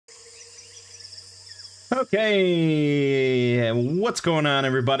Okay, what's going on,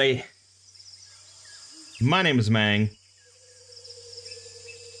 everybody? My name is Mangg,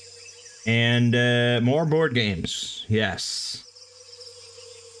 and more board games. Yes,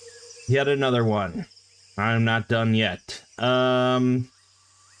 yet another one. I'm not done yet. So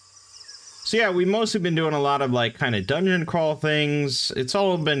yeah, we've mostly been doing a lot of like kind of dungeon crawl things. It's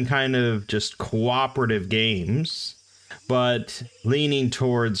all been kind of just cooperative games, but leaning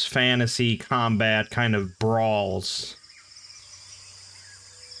towards fantasy combat kind of brawls.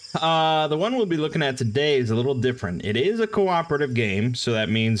 The one we'll be looking at today is a little different. It is a cooperative game, so that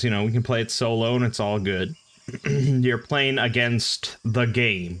means, you know, we can play it solo and it's all good. You're playing against the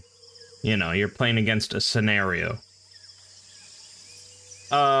game. You know, you're playing against a scenario.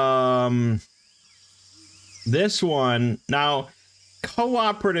 This one, now,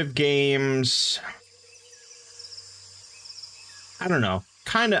 cooperative games, I don't know,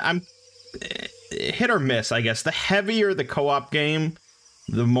 I'm hit or miss, I guess. The heavier the co-op game,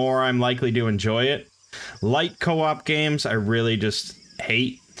 the more I'm likely to enjoy it. Light co-op games, I really just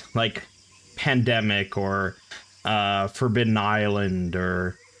hate, like Pandemic or Forbidden Island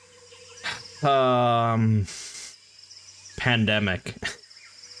or Pandemic.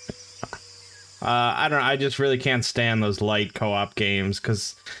 I don't know, I just really can't stand those light co-op games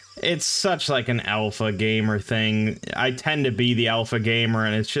because it's such like an alpha gamer thing. I tend to be the alpha gamer,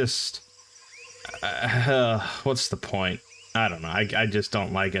 and it's just what's the point? I don't know. I just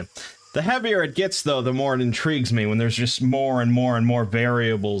don't like it. The heavier it gets, though, the more it intrigues me when there's just more and more and more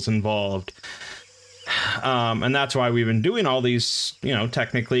variables involved. And that's why we've been doing all these, you know,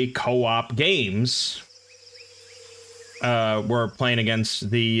 technically co-op games. We're playing against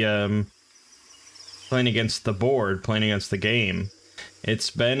the board, playing against the game.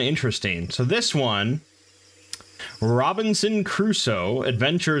 It's been interesting. So this one, Robinson Crusoe: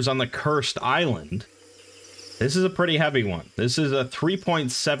 Adventures on the Cursed Island. This is a pretty heavy one. This is a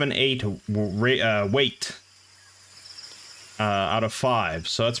 3.78 weight out of 5.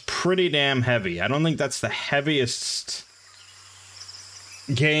 So that's pretty damn heavy. I don't think that's the heaviest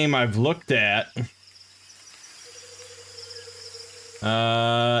game I've looked at.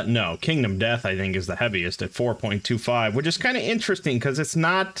 No, Kingdom Death, I think, is the heaviest at 4.25, which is kind of interesting because it's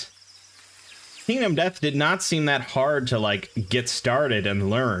not... Kingdom Death did not seem that hard to, like, get started and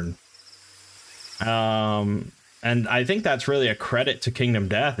learn. And I think that's really a credit to Kingdom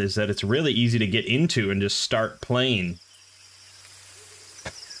Death, is that it's really easy to get into and just start playing.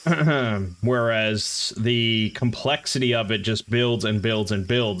 Whereas the complexity of it just builds and builds and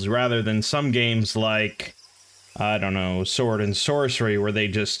builds, rather than some games like, I don't know, Sword and Sorcery, where they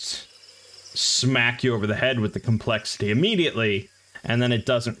just smack you over the head with the complexity immediately, and then it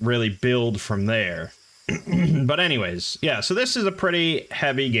doesn't really build from there. But anyways, yeah, so this is a pretty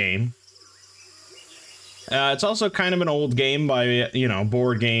heavy game. It's also kind of an old game by, you know,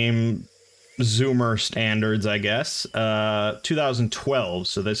 board game Zoomer standards, I guess. 2012,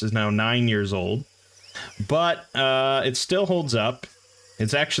 so this is now 9 years old. But it still holds up.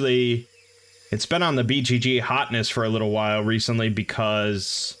 It's actually... It's been on the BGG hotness for a little while recently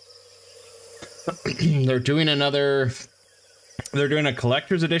because they're doing a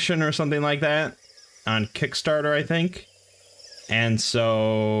collector's edition or something like that on Kickstarter, I think. And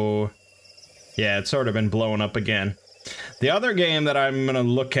so, yeah, it's sort of been blowing up again. The other game that I'm going to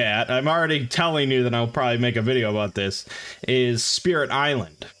look at, I'm already telling you that I'll probably make a video about this, is Spirit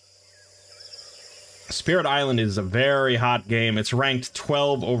Island. Spirit Island is a very hot game. It's ranked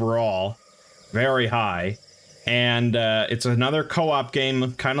 12 overall. Very high, and it's another co-op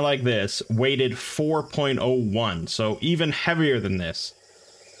game, kind of like this, weighted 4.01, so even heavier than this.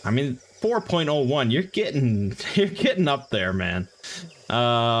 I mean, 4.01, you're getting up there, man.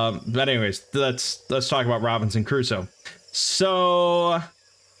 But anyways, let's talk about Robinson Crusoe. So,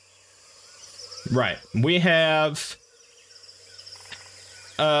 right, we have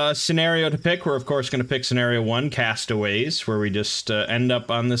a scenario to pick. We're of course going to pick scenario 1, Castaways, where we just end up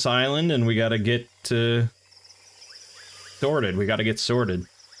on this island and we got to get sorted. We got to get sorted.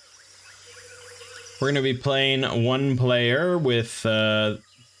 We're going to be playing one player with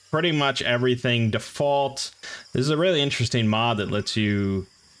pretty much everything default. This is a really interesting mod that lets you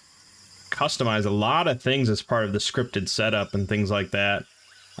customize a lot of things as part of the scripted setup and things like that.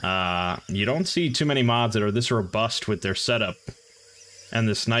 You don't see too many mods that are this robust with their setup. And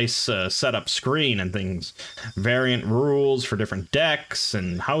this nice setup screen and things. Variant rules for different decks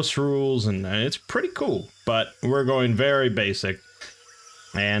and house rules, and it's pretty cool. But we're going very basic.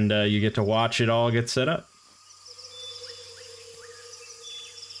 And you get to watch it all get set up.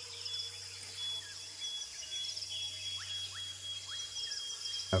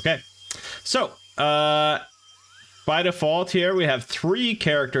 Okay, so by default here, we have 3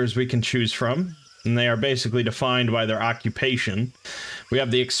 characters we can choose from, and they are basically defined by their occupation. We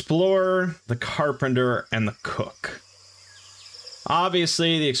have the explorer, the carpenter, and the cook.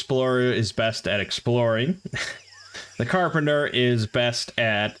 Obviously, the explorer is best at exploring. The carpenter is best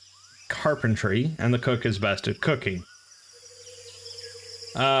at carpentry, and the cook is best at cooking.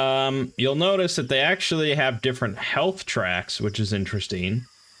 You'll notice that they actually have different health tracks, which is interesting.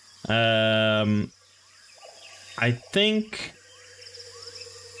 I think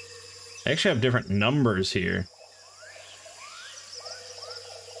they actually have different numbers here.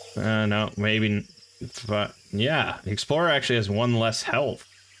 No, maybe, but yeah, the explorer actually has 1 less health.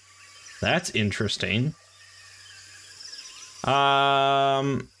 That's interesting.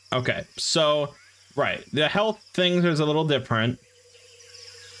 Okay, so, right, the health things is a little different.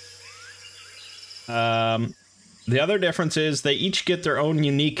 The other difference is they each get their own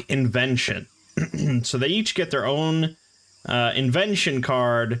unique invention. So they each get their own invention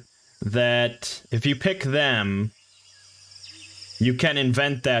card that, if you pick them, you can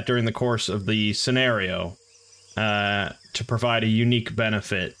invent that during the course of the scenario to provide a unique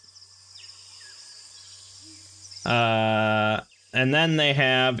benefit. And then they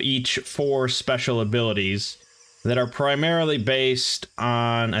have each 4 special abilities that are primarily based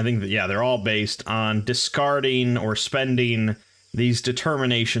on, I think that, yeah, they're all based on discarding or spending these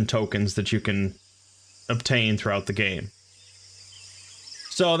determination tokens that you can obtain throughout the game.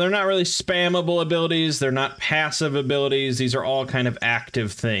 So they're not really spammable abilities, they're not passive abilities, these are all kind of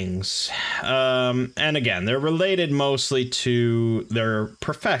active things. And again, they're related mostly to their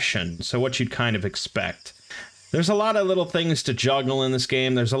profession, so what you'd kind of expect. There's a lot of little things to juggle in this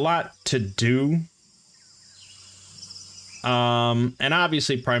game, there's a lot to do. And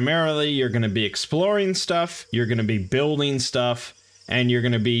obviously, primarily, you're going to be exploring stuff, you're going to be building stuff, and you're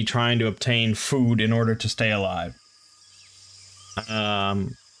going to be trying to obtain food in order to stay alive.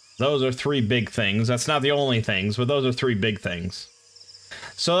 Those are 3 big things. That's not the only things, but those are 3 big things.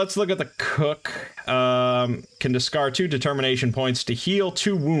 So let's look at the cook. Can discard 2 determination points to heal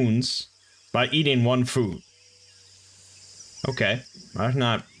 2 wounds by eating 1 food. Okay, that's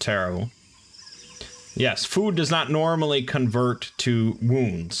not terrible. Yes, food does not normally convert to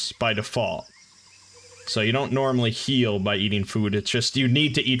wounds by default. So you don't normally heal by eating food, it's just you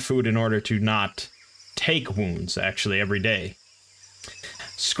need to eat food in order to not take wounds, actually, every day.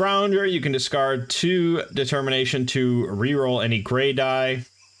 Scrounger, you can discard 2 determination to reroll any gray die.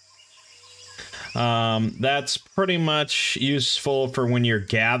 That's pretty much useful for when you're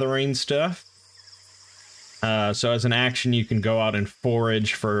gathering stuff. So as an action, you can go out and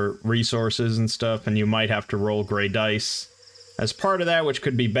forage for resources and stuff, and you might have to roll gray dice as part of that, which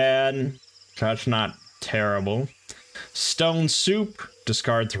could be bad. That's not terrible. Stone Soup,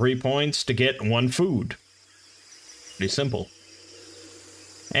 discard 3 points to get 1 food. Pretty simple.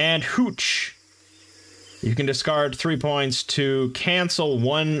 And Hooch, you can discard 3 points to cancel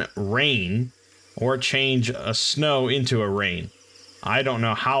 1 rain or change a snow into a rain. I don't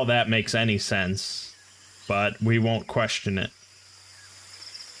know how that makes any sense, but we won't question it.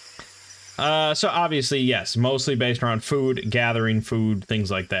 So obviously, yes, mostly based around food, gathering food, things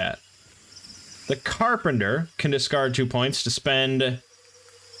like that. The carpenter can discard 2 points to spend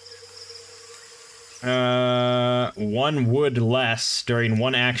 1 wood less during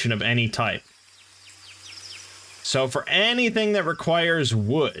 1 action of any type. So for anything that requires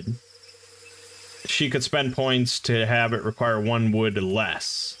wood, she could spend points to have it require 1 wood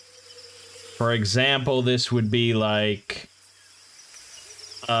less. For example, this would be like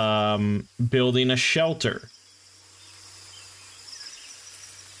building a shelter.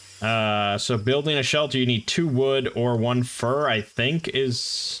 So building a shelter, you need 2 wood or 1 fur, I think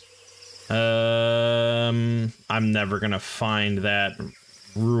is... I'm never gonna find that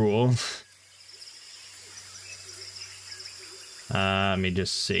rule. Let me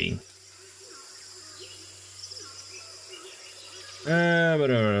just see.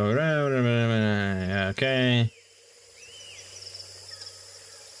 Okay.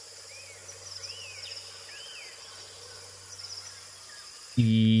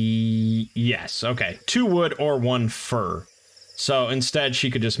 Yes, okay. 2 wood or 1 fur. So instead, she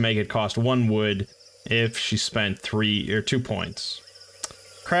could just make it cost 1 wood if she spent 3 or 2 points.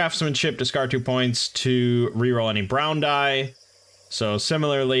 Craftsmanship, discard 2 points to reroll any brown die. So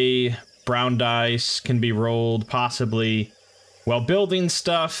similarly, brown dice can be rolled possibly while building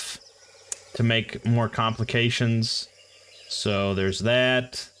stuff to make more complications. So there's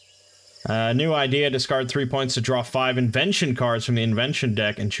that. New idea, discard 3 points to draw 5 invention cards from the invention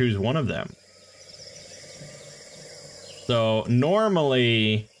deck and choose 1 of them. So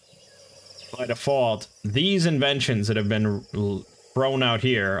normally by default, these inventions that have been thrown out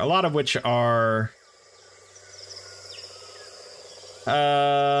here, a lot of which are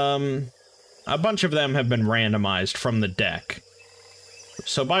a bunch of them have been randomized from the deck.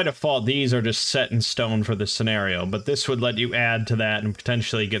 So by default, these are just set in stone for the scenario, but this would let you add to that and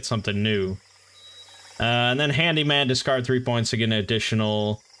potentially get something new. And then Handyman, discard 3 points to get an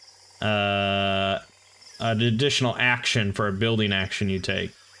additional action for a building action you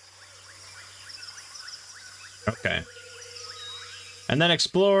take. Okay. And then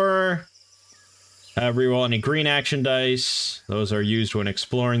Explorer, reroll any green action dice. Those are used when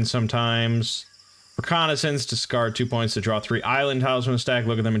exploring sometimes. Reconnaissance, discard 2 points to draw 3 island tiles from the stack.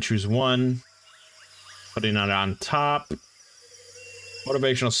 Look at them and choose one. Putting it on top.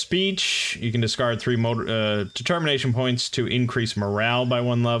 Motivational speech. You can discard 3 determination points to increase morale by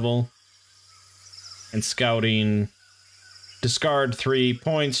 1 level. And scouting. Discard 3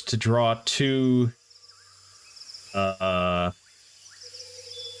 points to draw 2.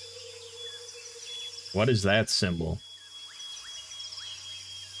 What is that symbol?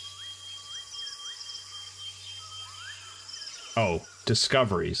 Oh,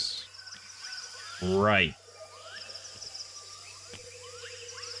 discoveries. Right.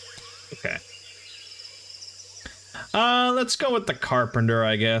 Okay. Let's go with the carpenter,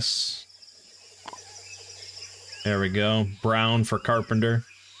 I guess. There we go. Brown for carpenter.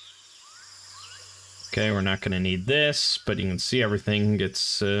 Okay, we're not going to need this, but you can see everything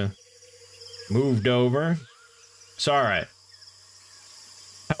gets moved over. So, alright.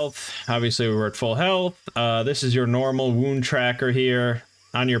 Health. Obviously, we're at full health. This is your normal wound tracker here.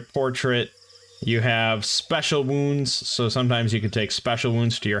 On your portrait, you have special wounds. So sometimes you can take special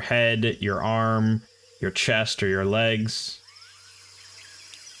wounds to your head, your arm, your chest, or your legs.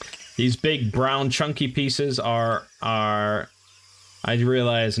 These big brown chunky pieces are I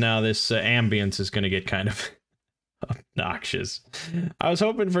realize now this ambience is going to get kind of obnoxious. I was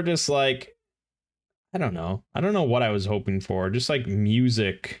hoping for just like, I don't know what I was hoping for. Just like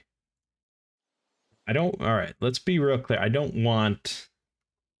music. All right, let's be real clear. I don't want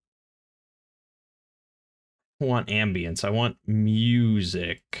ambience. I want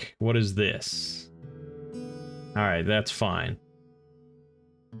music. What is this? All right, that's fine.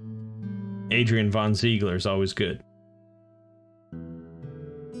 Adrian von Ziegler is always good.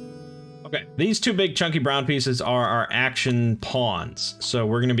 Okay, these 2 big chunky brown pieces are our action pawns. So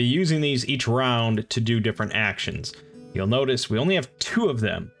we're going to be using these each round to do different actions. You'll notice we only have 2 of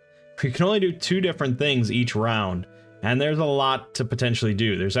them. We can only do 2 different things each round. And there's a lot to potentially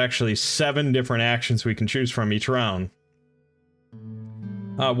do. There's actually 7 different actions we can choose from each round.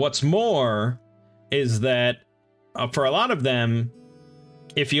 What's more is that for a lot of them,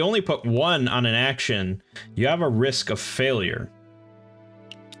 if you only put 1 on an action, you have a risk of failure.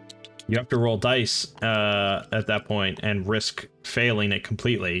 You have to roll dice at that point and risk failing it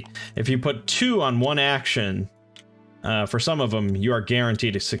completely. If you put 2 on 1 action, for some of them, you are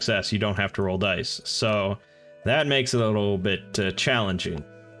guaranteed a success. You don't have to roll dice. So that makes it a little bit challenging.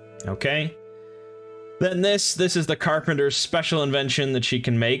 Okay? Then this is the carpenter's special invention that she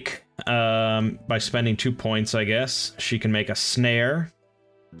can make by spending 2 points, I guess. She can make a snare,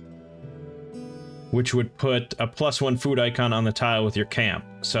 which would put a +1 food icon on the tile with your camp.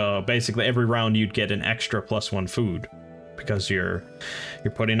 So basically every round you'd get an extra +1 food because you're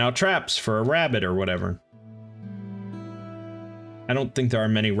putting out traps for a rabbit or whatever. I don't think there are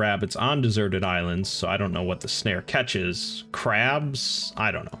many rabbits on deserted islands, so I don't know what the snare catches. Crabs?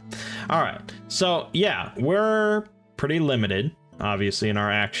 I don't know. All right, so yeah, we're pretty limited, obviously, in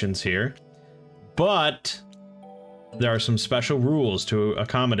our actions here, but there are some special rules to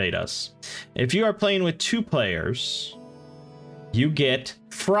accommodate us. If you are playing with 2 players, you get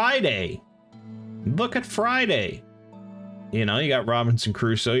Friday. Look at Friday. You know, you got Robinson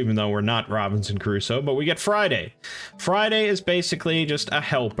Crusoe, even though we're not Robinson Crusoe, but we get Friday. Friday is basically just a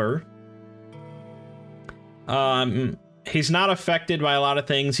helper. He's not affected by a lot of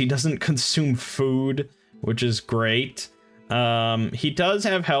things. He doesn't consume food, which is great. He does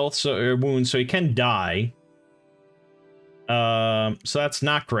have health, or wounds, so he can die. So that's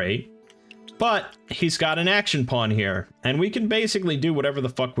not great. But he's got an action pawn here, and we can basically do whatever the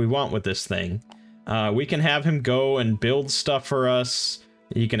fuck we want with this thing. We can have him go and build stuff for us.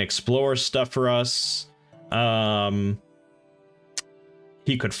 He can explore stuff for us.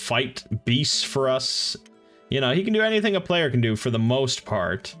 He could fight beasts for us. You know, he can do anything a player can do for the most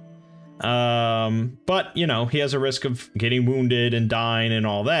part. But, you know, he has a risk of getting wounded and dying and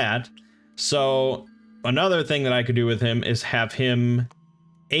all that. So another thing that I could do with him is have him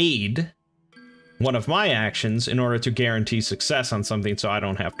aid one of my actions in order to guarantee success on something so I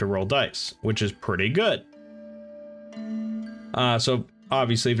don't have to roll dice, which is pretty good. So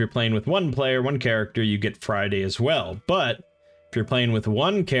obviously if you're playing with one player, one character, you get Friday as well. But if you're playing with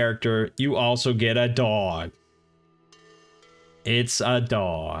one character, you also get a dog. It's a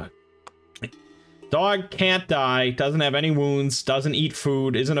dog. Dog can't die, doesn't have any wounds, doesn't eat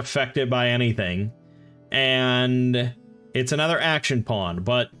food, isn't affected by anything. And it's another action pawn,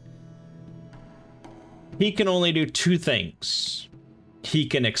 but he can only do two things. He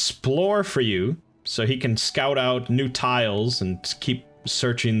can explore for you, so he can scout out new tiles and keep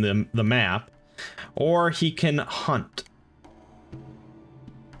searching the map, or he can hunt.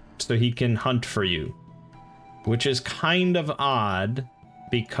 So he can hunt for you, which is kind of odd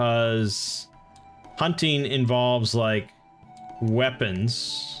because hunting involves like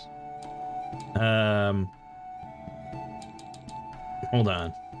weapons. Hold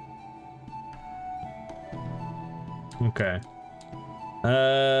on. Okay.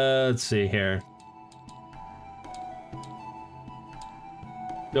 Let's see here.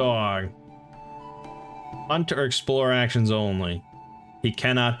 Dog. Hunt or explore actions only. He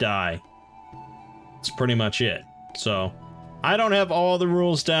cannot die. That's pretty much it. So, I don't have all the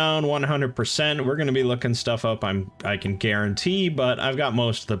rules down 100%. We're going to be looking stuff up I can guarantee, but I've got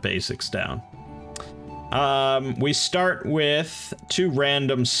most of the basics down. We start with 2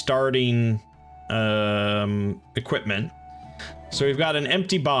 random starting equipment. So we've got an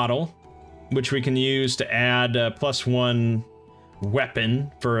empty bottle, which we can use to add a +1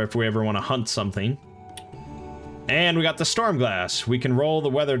 weapon for if we ever want to hunt something. And we got the storm glass. We can roll the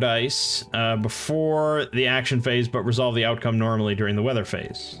weather dice before the action phase, but resolve the outcome normally during the weather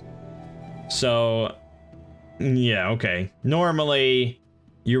phase. So, yeah, okay. Normally,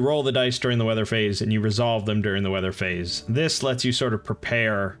 you roll the dice during the weather phase and you resolve them during the weather phase. This lets you sort of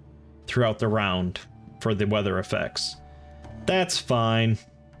prepare throughout the round for the weather effects. That's fine.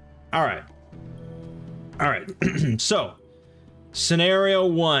 All right. All right. So, scenario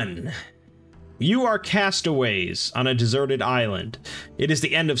 1. You are castaways on a deserted island. It is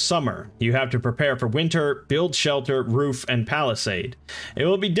the end of summer. You have to prepare for winter, build shelter, roof, and palisade. It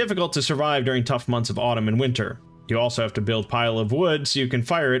will be difficult to survive during tough months of autumn and winter. You also have to build pile of wood so you can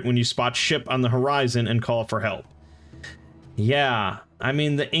fire it when you spot ship on the horizon and call for help. Yeah, I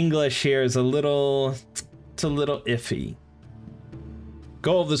mean the English here is a little iffy.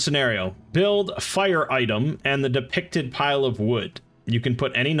 Goal of the scenario: build a fire item and the depicted pile of wood. You can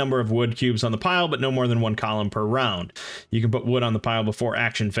put any number of wood cubes on the pile, but no more than 1 column per round. You can put wood on the pile before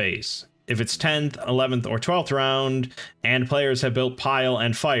action phase. If it's 10th, 11th, or 12th round, and players have built pile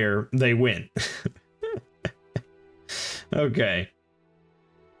and fire, they win. Okay.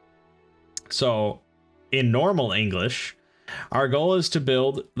 So, in normal English, our goal is to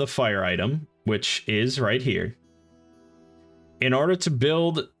build the fire item, which is right here. In order to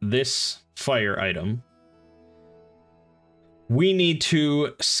build this fire item, we need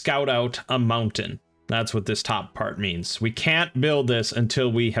to scout out a mountain. That's what this top part means. We can't build this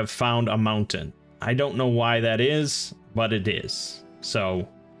until we have found a mountain. I don't know why that is, but it is. So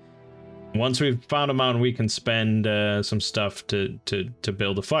once we've found a mountain, we can spend some stuff to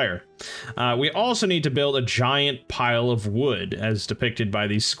build a fire. We also need to build a giant pile of wood, as depicted by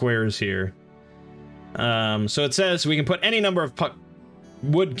these squares here. So it says we can put any number of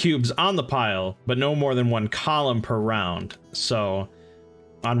wood cubes on the pile, but no more than 1 column per round. So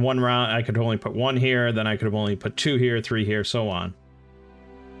on one round, I could only put 1 here, then I could have only put 2 here, 3 here, so on.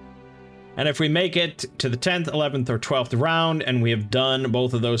 And if we make it to the 10th, 11th, or 12th round, and we have done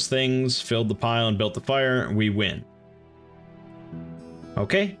both of those things, filled the pile and built the fire, we win.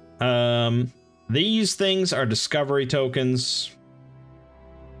 Okay. These things are discovery tokens.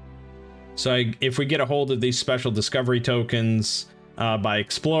 So if we get a hold of these special discovery tokens by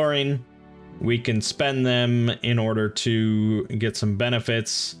exploring, we can spend them in order to get some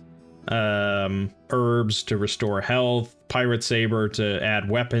benefits. Herbs to restore health, pirate saber to add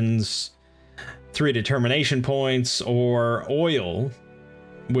weapons, 3 determination points, or oil,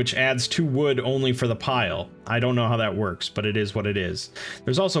 which adds 2 wood only for the pile. I don't know how that works, but it is what it is.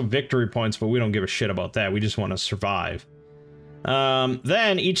 There's also victory points, but we don't give a shit about that. We just want to survive.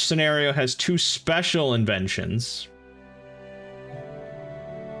 Then each scenario has 2 special inventions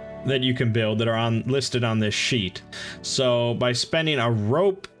that you can build that are listed on this sheet. So by spending a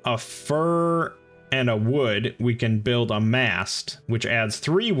rope, a fur, and a wood, we can build a mast, which adds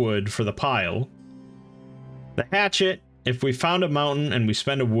 3 wood for the pile. The hatchet, if we found a mountain and we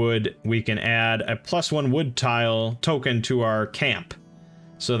spend a wood, we can add a +1 wood tile token to our camp.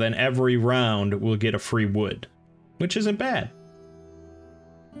 So then every round we'll get a free wood, which isn't bad.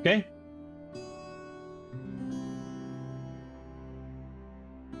 Okay.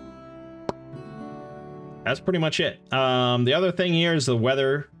 that's pretty much it. The other thing here is the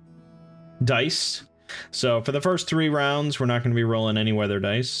weather dice. So for the first 3 rounds, we're not going to be rolling any weather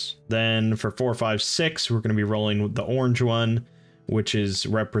dice. Then for 4, 5, 6, we're going to be rolling the orange one, which is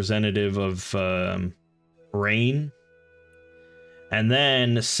representative of rain. And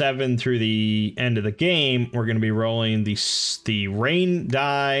then 7 through the end of the game, we're going to be rolling the rain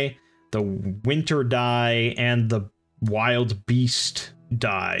die, the winter die, and the wild beast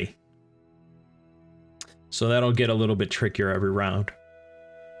die. So that'll get a little bit trickier every round.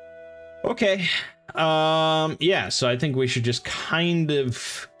 Okay. Yeah, so I think we should just kind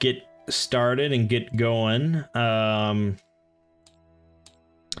of get started and get going.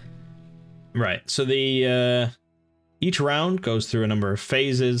 Right. So the each round goes through a number of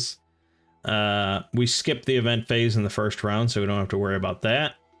phases. We skip the event phase in the first round, so we don't have to worry about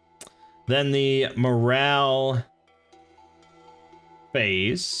that. Then the morale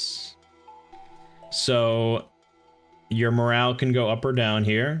phase. So your morale can go up or down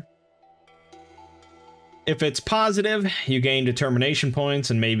here. If it's positive, you gain determination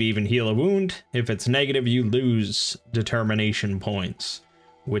points and maybe even heal a wound. If it's negative, you lose determination points,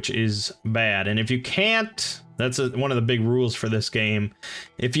 which is bad. And if you can't, that's one of the big rules for this game.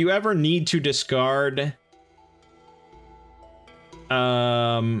 If you ever need to discard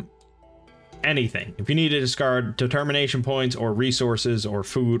anything, if you need to discard determination points or resources or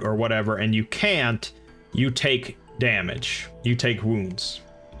food or whatever, and you can't, you take damage. You take wounds.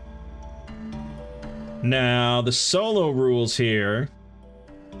 Now, the solo rules here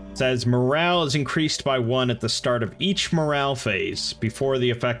says morale is increased by 1 at the start of each morale phase before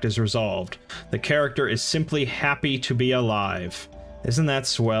the effect is resolved. The character is simply happy to be alive. Isn't that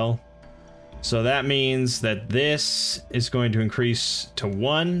swell? So that means that this is going to increase to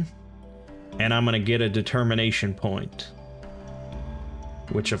 1, and I'm going to get a determination point,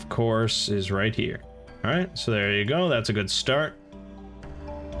 which of course is right here. All right, so there you go. That's a good start.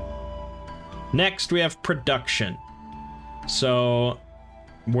 Next, we have production. So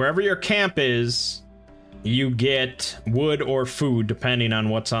wherever your camp is, you get wood or food depending on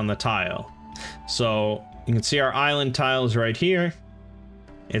what's on the tile. So you can see our island tile is right here.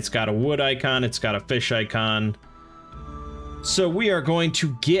 It's got a wood icon, it's got a fish icon. So we are going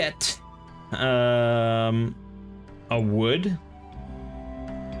to get a wood.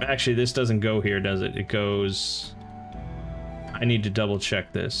 Actually, this doesn't go here, does it? It goes... I need to double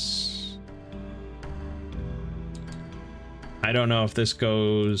check this. I don't know if this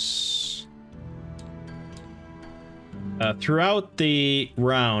goes throughout the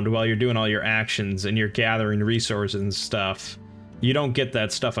round while you're doing all your actions and you're gathering resources and stuff. You don't get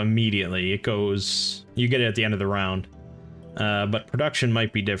that stuff immediately. It goes, you get it at the end of the round. But production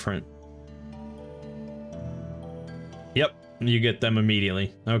might be different. Yep, you get them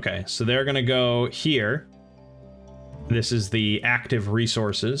immediately. Okay, so they're gonna go here. This is the active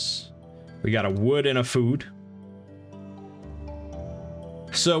resources. We got a wood and a food.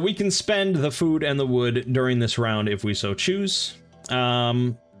 So we can spend the food and the wood during this round if we so choose.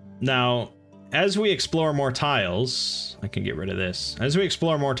 Now, as we explore more tiles, I can get rid of this. As we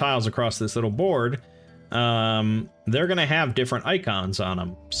explore more tiles across this little board, they're going to have different icons on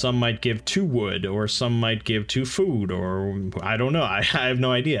them. Some might give 2 wood, or some might give 2 food, or I don't know. I have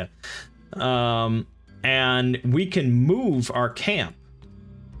no idea. And we can move our camp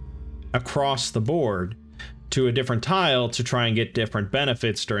across the board to a different tile to try and get different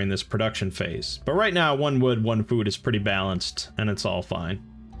benefits during this production phase. But right now, 1 wood, 1 food is pretty balanced, and it's all fine.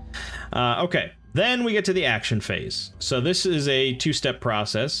 Okay, then we get to the action phase. So this is a 2-step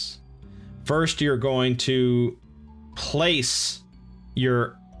process. First, you're going to place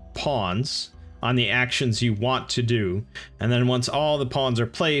your pawns on the actions you want to do, and then once all the pawns are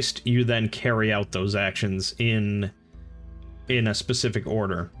placed, you then carry out those actions in a specific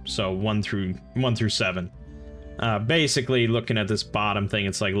order. So 1 through 7. Basically, looking at this bottom thing,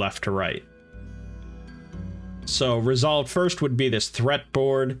 it's like left to right. So resolved first would be this threat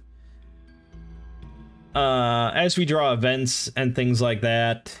board. As we draw events and things like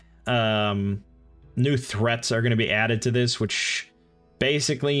that, new threats are going to be added to this, which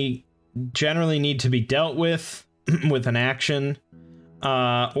basically generally need to be dealt with with an action,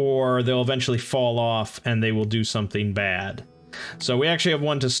 or they'll eventually fall off and they will do something bad. So we actually have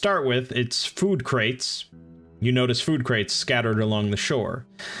one to start with. It's food crates. You notice food crates scattered along the shore.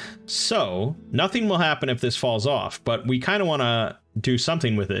 So nothing will happen if this falls off, but we kind of want to do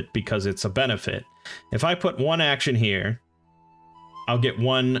something with it because it's a benefit. If I put 1 action here, I'll get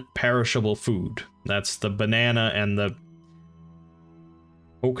 1 perishable food. That's the banana and the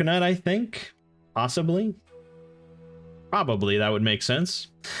coconut, I think, possibly. Probably that would make sense.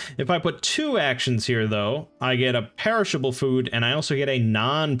 If I put 2 actions here, though, I get a perishable food, and I also get a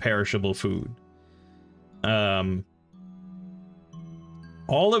non-perishable food.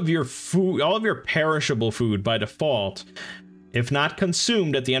 All of your food, all of your perishable food by default, if not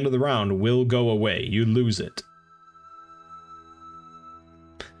consumed at the end of the round, will go away. You lose it.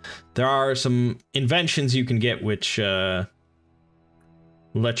 There are some inventions you can get which let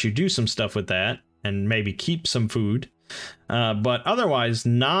you do some stuff with that and maybe keep some food. But otherwise,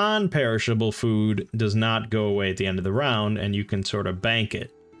 non-perishable food does not go away at the end of the round, and you can sort of bank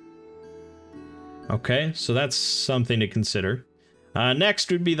it. Okay, so that's something to consider.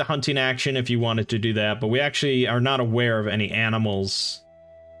 Next would be the hunting action if you wanted to do that, but we actually are not aware of any animals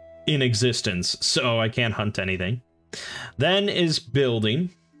in existence, so I can't hunt anything. Then is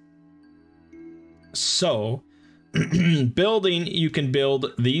building. So, building, you can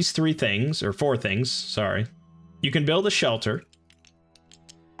build these 3 things, or 4 things, sorry. You can build a shelter,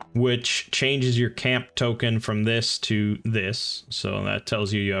 which changes your camp token from this to this, so that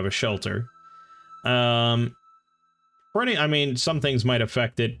tells you have a shelter. I mean, some things might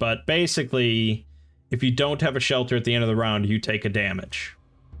affect it, but basically, if you don't have a shelter at the end of the round, you take a damage.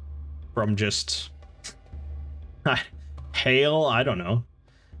 From just... hail? I don't know.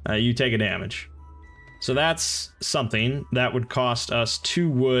 You take a damage. So that's something. That would cost us 2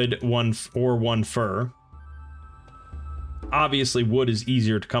 wood, 1 fur. Obviously, wood is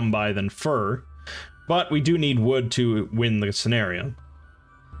easier to come by than fur, but we do need wood to win the scenario.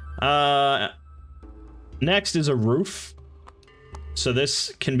 Next is a roof. So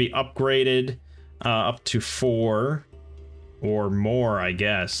this can be upgraded up to 4 or more, I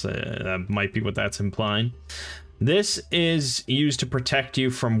guess. That might be what that's implying. This is used to protect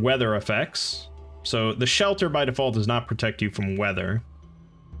you from weather effects. So the shelter by default does not protect you from weather.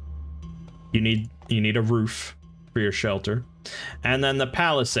 You need a roof for your shelter. And then the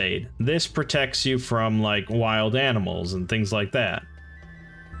palisade. This protects you from like wild animals and things like that.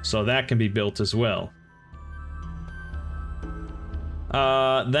 So that can be built as well.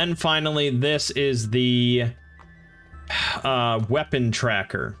 Then finally, this is the weapon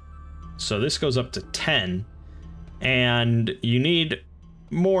tracker. So this goes up to 10. And you need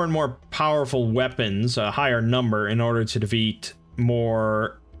more and more powerful weapons, a higher number, in order to defeat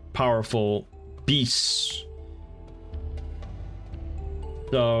more powerful beasts.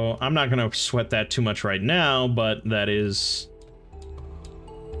 So I'm not going to sweat that too much right now, but that is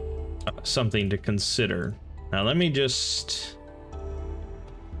something to consider. Now let me just...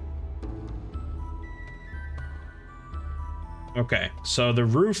 Okay, so the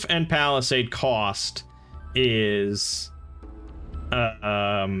roof and palisade cost is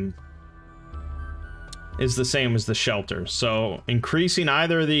the same as the shelter. So increasing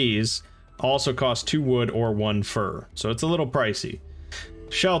either of these also costs 2 wood or 1 fur. So it's a little pricey.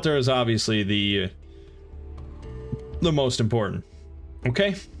 Shelter is obviously the most important.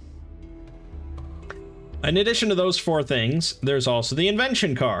 Okay. In addition to those 4 things, there's also the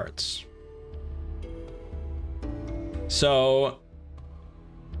invention cards. So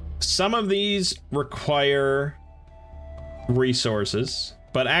some of these require resources,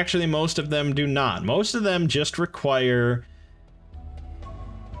 but actually most of them do not. Most of them just require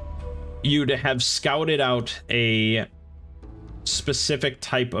you to have scouted out a specific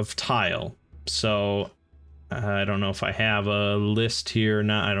type of tile. So I don't know if I have a list here or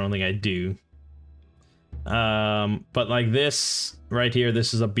not. I don't think I do. But like this right here,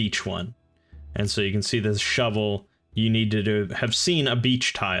 this is a beach one. And so you can see this shovel. You need to have seen a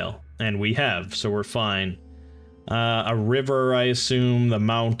beach tile, and we have, so we're fine. A river, I assume, the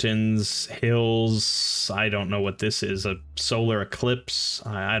mountains, hills, I don't know what this is, a solar eclipse,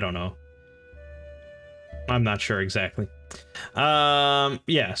 I don't know. I'm not sure exactly.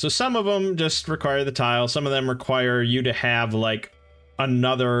 Yeah, so some of them just require the tile, some of them require you to have, like,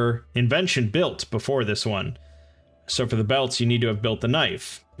 another invention built before this one. So for the belts, you need to have built the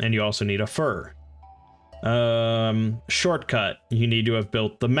knife, and you also need a fur. Shortcut, you need to have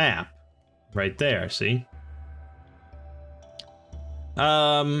built the map right there, see?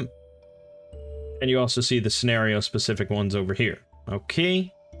 And you also see the scenario specific ones over here.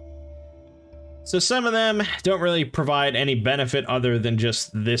 Okay. So some of them don't really provide any benefit other than just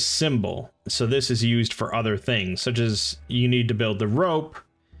this symbol. So this is used for other things, such as you need to build the rope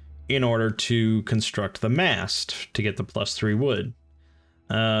in order to construct the mast to get the +3 wood.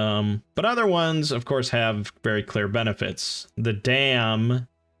 But other ones, of course, have very clear benefits. The dam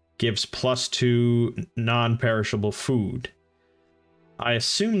gives +2 non-perishable food. I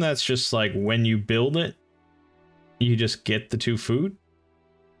assume that's just like when you build it, you just get the 2 food.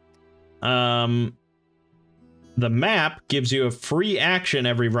 The map gives you a free action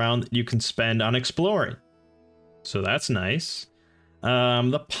every round that you can spend on exploring. So that's nice.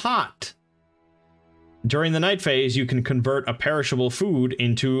 The pot. During the night phase, you can convert a perishable food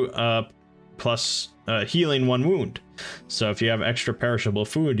into a plus healing 1 wound. So if you have extra perishable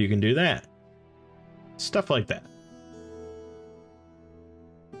food, you can do that. Stuff like that.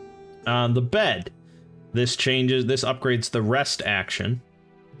 The bed. This upgrades the rest action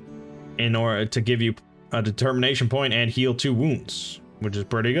in order to give you a determination point and heal 2 wounds, which is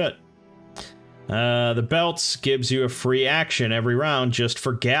pretty good. The belts gives you a free action every round just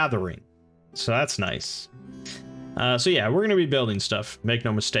for gathering. So that's nice. So yeah, we're going to be building stuff, make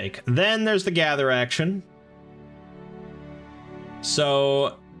no mistake. Then there's the gather action.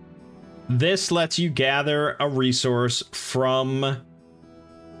 So this lets you gather a resource from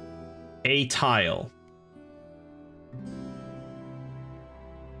a tile.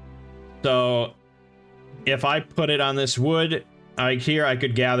 So if I put it on this wood, I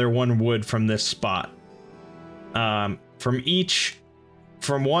could gather 1 wood from this spot. From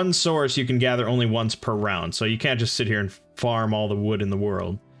one source, you can gather only once per round, so you can't just sit here and farm all the wood in the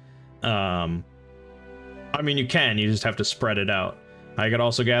world. I mean, you can, you just have to spread it out. I could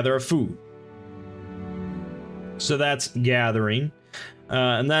also gather a food. So that's gathering.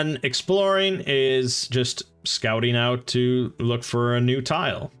 And then exploring is just scouting out to look for a new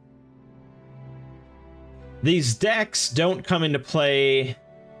tile. These decks don't come into play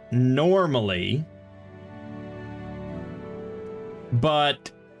normally,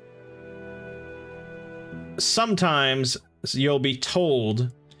 but sometimes you'll be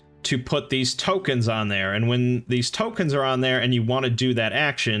told to put these tokens on there, and when these tokens are on there and you want to do that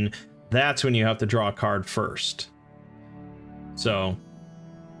action, that's when you have to draw a card first. So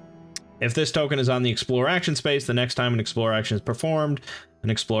if this token is on the Explore action space, the next time an Explore action is performed,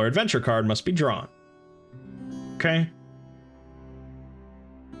 an Explore adventure card must be drawn. Okay.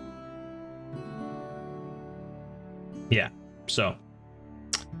 Yeah, so.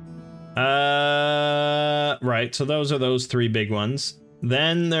 Right, so those are those 3 big ones.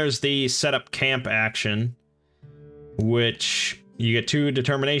 Then there's the setup camp action, which you get 2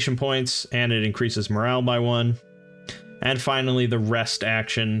 determination points, and it increases morale by 1. And finally, the rest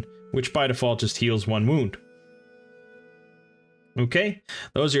action, which by default just heals 1 wound. Okay,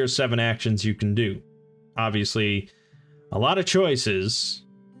 those are your 7 actions you can do. Obviously, a lot of choices,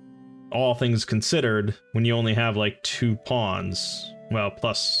 all things considered, when you only have like 2 pawns. Well,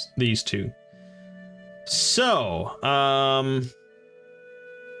 plus these 2. So,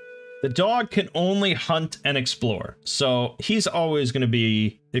 the dog can only hunt and explore. So he's always going to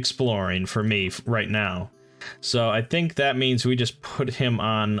be exploring for me right now. So I think that means we just put him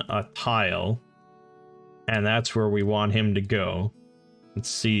on a tile. And that's where we want him to go. Let's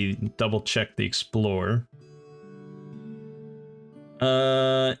see, double check the explore.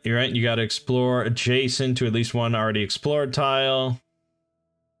 You're right, you gotta explore adjacent to at least 1 already explored tile.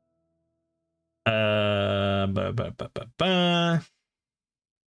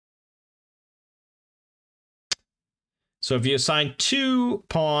 So if you assign 2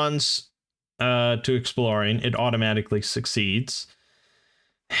 pawns to exploring, it automatically succeeds.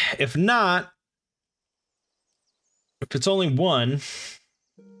 If not, if it's only 1,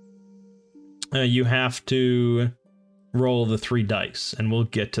 you have to roll the 3 dice, and we'll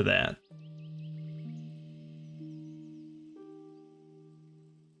get to that.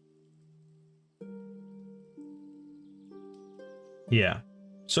 Yeah,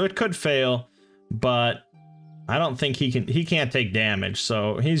 so it could fail, but I don't think he can't take damage,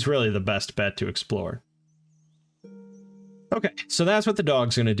 so he's really the best bet to explore. Okay, so that's what the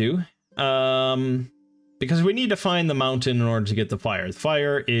dog's gonna do. Because we need to find the mountain in order to get the fire. The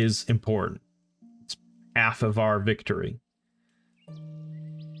fire is important. It's half of our victory.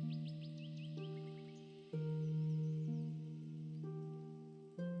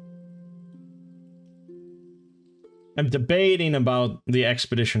 I'm debating about the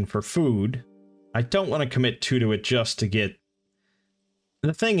expedition for food. I don't want to commit 2 to it just to get...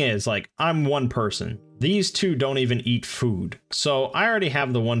 The thing is, like, I'm 1 person. These 2 don't even eat food. So I already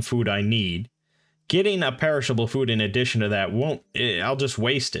have the 1 food I need. Getting a perishable food in addition to that won't... I'll just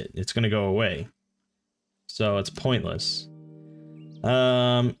waste it. It's going to go away. So it's pointless.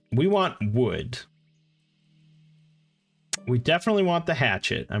 We want wood. We definitely want the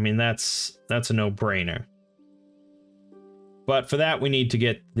hatchet. I mean, that's a no-brainer. But for that, we need to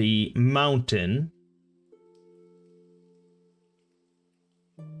get the mountain.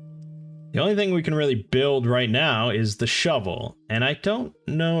 The only thing we can really build right now is the shovel. And I don't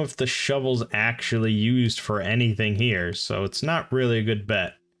know if the shovel's actually used for anything here, so it's not really a good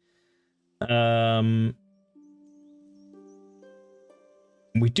bet.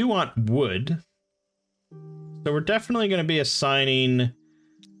 we do want wood. So we're definitely going to be assigning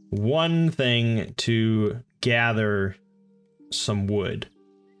one thing to gather some wood.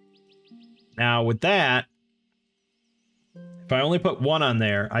 Now with that, if I only put one on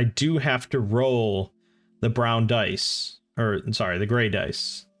there, I do have to roll the brown dice. Or, sorry, the gray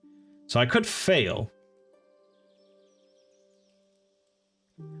dice. So I could fail.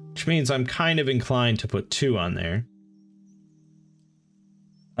 Which means I'm kind of inclined to put 2 on there.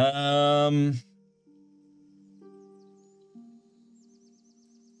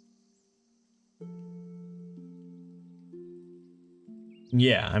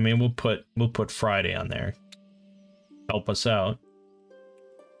 Yeah, I mean, we'll put Friday on there. Help us out.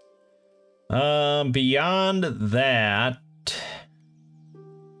 Beyond that,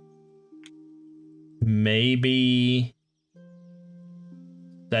 maybe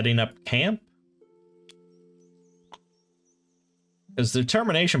setting up camp? Because the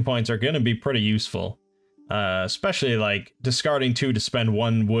determination points are going to be pretty useful. Especially, like, discarding 2 to spend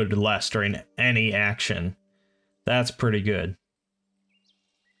 1 wood less during any action. That's pretty good.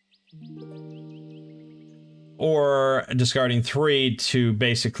 Or discarding 3 to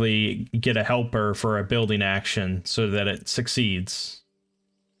basically get a helper for a building action so that it succeeds.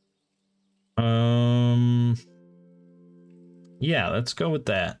 Yeah, let's go with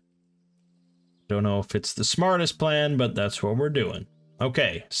that. Don't know if it's the smartest plan, but that's what we're doing.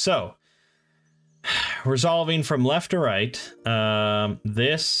 Okay, so resolving from left to right. Does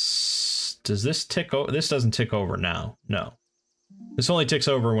this tick over? This doesn't tick over now. No. This only ticks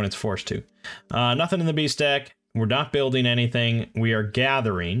over when it's forced to. Nothing in the B stack. We're not building anything. We are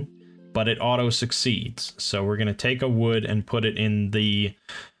gathering, but it auto succeeds. So we're going to take a wood and put it in the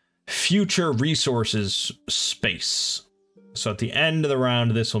future resources space. So at the end of the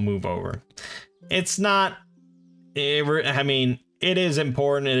round, this will move over. It's not... I mean, it is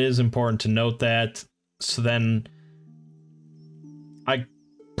important. It is important to note that. So then...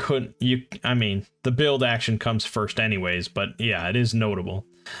 I mean, the build action comes first anyways, but yeah, it is notable.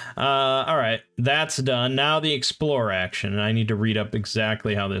 All right, that's done. Now the explore action, and I need to read up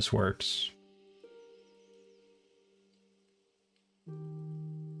exactly how this works.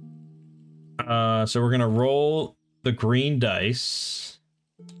 So we're gonna roll the green dice.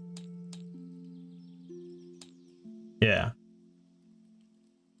 Yeah.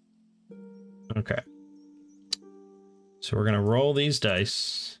 Okay. So we're gonna roll these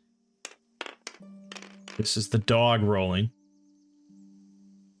dice. This is the dog rolling.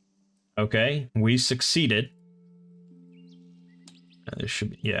 Okay, we succeeded. There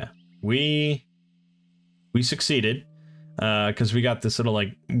should be, yeah. We succeeded. Because we got this little,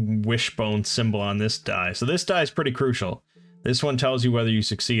 like, wishbone symbol on this die. So this die is pretty crucial. This one tells you whether you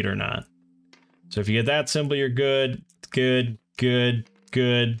succeed or not. So if you get that symbol, you're good. Good, good,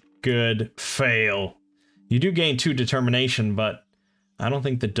 good, good. Fail. You do gain 2 determination, but I don't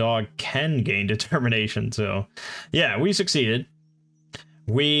think the dog can gain determination, so... Yeah, we succeeded.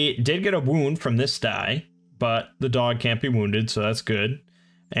 We did get a wound from this die, but the dog can't be wounded, so that's good.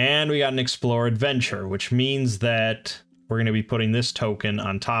 And we got an Explore Adventure, which means that we're going to be putting this token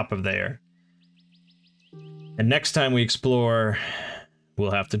on top of there. And next time we explore,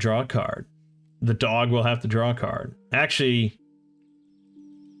 we'll have to draw a card. The dog will have to draw a card. Actually...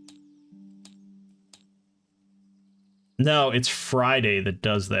 No, it's Friday that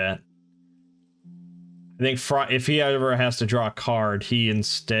does that. I think if he ever has to draw a card, he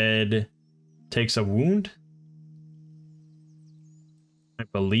instead takes a wound. I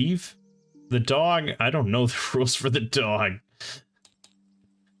believe. The dog, I don't know the rules for the dog.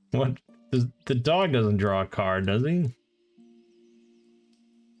 What? The dog doesn't draw a card, does he?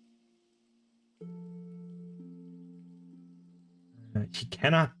 He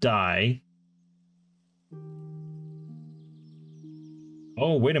cannot die.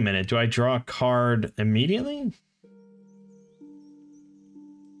 Oh, wait a minute. Do I draw a card immediately?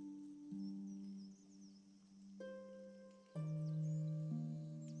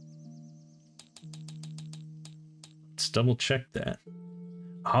 Let's double check that.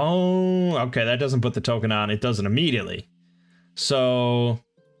 Oh, okay. That doesn't put the token on. It doesn't immediately. So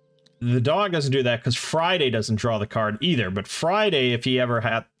the dog doesn't do that because Friday doesn't draw the card either. But Friday, if he ever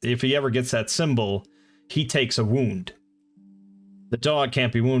gets that symbol, he takes a wound. The dog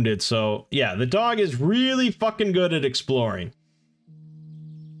can't be wounded, so yeah, the dog is really fucking good at exploring.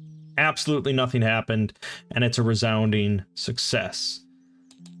 Absolutely nothing happened, and it's a resounding success.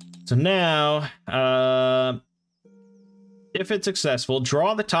 So now, if it's successful,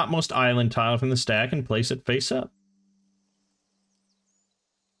 draw the topmost island tile from the stack and place it face up.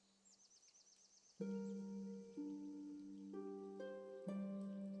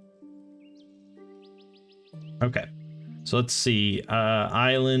 Okay. So let's see.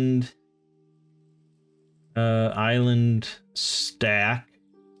 Island stack.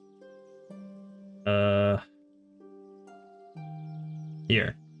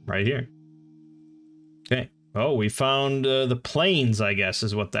 Here. Right here. Okay. Oh, we found the plains, I guess,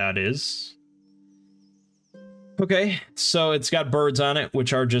 is what that is. Okay, so it's got birds on it,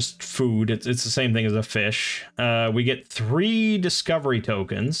 which are just food. It's the same thing as a fish. We get 3 discovery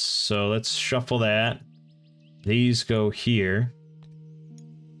tokens, so let's shuffle that. These go here.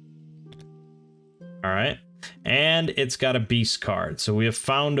 All right, and it's got a beast card, so we have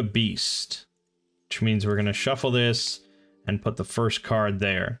found a beast, which means we're gonna shuffle this and put the first card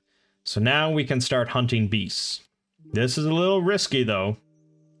there. So now we can start hunting beasts. This is a little risky though,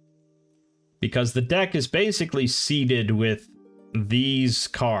 because the deck is basically seeded with these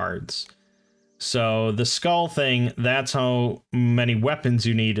cards. So the skull thing, that's how many weapons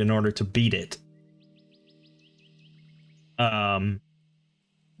you need in order to beat it.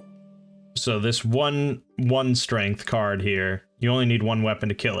 So this one strength card here, you only need 1 weapon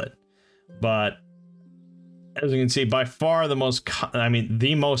to kill it. But as you can see, by far the most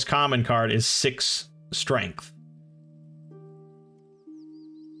common card is 6 strength.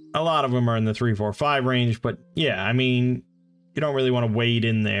 A lot of them are in the 3, 4, 5 range, but yeah, I mean, you don't really want to wade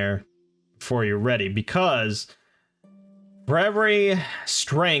in there before you're ready, because for every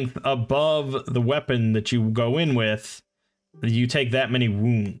strength above the weapon that you go in with, you take that many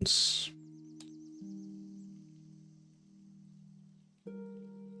wounds.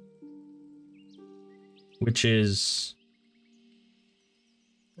 Which is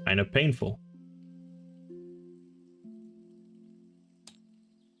kind of painful.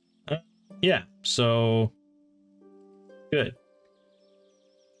 Yeah, so good.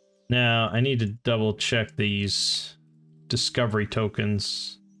 Now I need to double check these discovery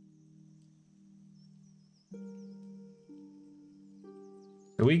tokens.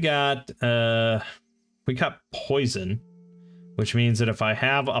 So we got poison, which means that if I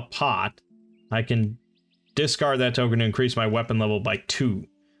have a pot, I can discard that token to increase my weapon level by 2,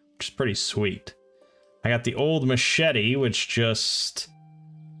 which is pretty sweet. I got the old machete, which just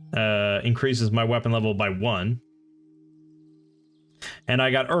increases my weapon level by 1. And I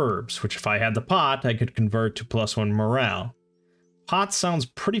got herbs, which if I had the pot, I could convert to +1 morale. Pot sounds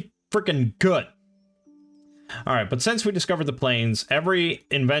pretty freaking good. Alright, but since we discovered the plains, every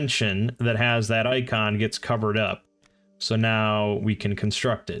invention that has that icon gets covered up. So now we can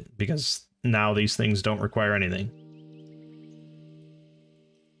construct it, because now these things don't require anything.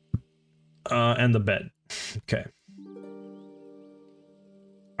 And the bed. Okay.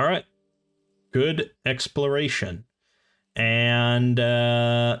 Alright. Good exploration. And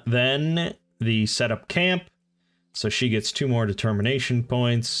then the setup camp. So she gets 2 more determination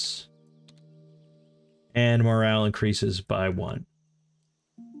points. And morale increases by 1.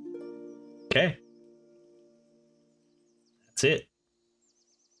 Okay. That's it.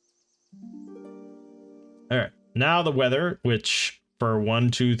 Alright. Now the weather, which for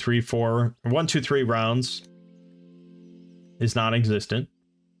 1, 2, 3 rounds is non-existent.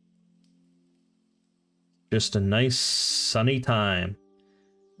 Just a nice sunny time.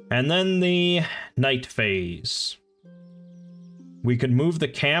 And then the night phase. We could move the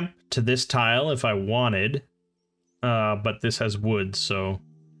camp to this tile if I wanted, but this has wood, so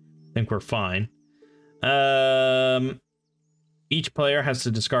I think we're fine. Each player has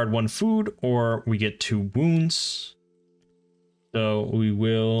to discard 1 food, or we get 2 wounds. So we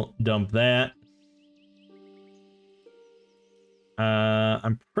will dump that.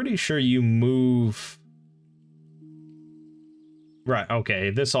 I'm pretty sure you move... Right,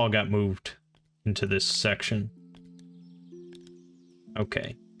 okay, this all got moved into this section.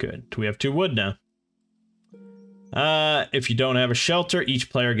 Okay, good. We have 2 wood now. If you don't have a shelter,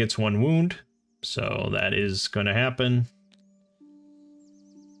 each player gets 1 wound. So that is going to happen.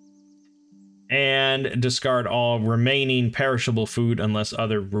 And discard all remaining perishable food unless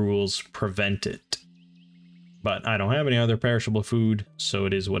other rules prevent it. But I don't have any other perishable food, so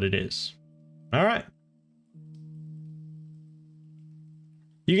it is what it is. Alright.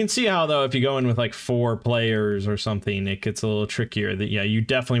 You can see how, though, if you go in with like 4 players or something, it gets a little trickier. That, yeah, you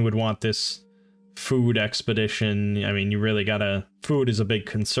definitely would want this food expedition. I mean, you really gotta... Food is a big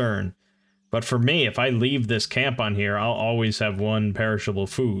concern. But for me, if I leave this camp on here, I'll always have 1 perishable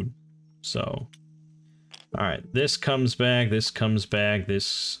food. So... Alright, this comes back, this comes back,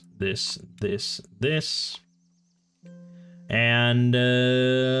 this. And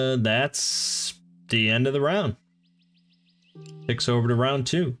that's the end of the round. Takes over to round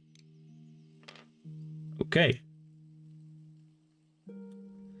 2. Okay.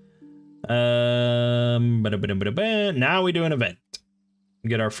 Now we do an event. We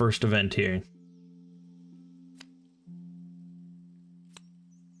get our first event here.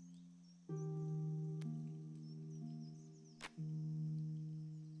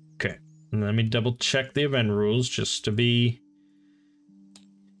 Okay, and let me double check the event rules just to be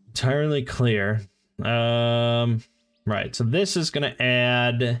entirely clear. Right, so this is gonna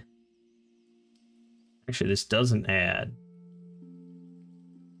add. Actually, this doesn't add.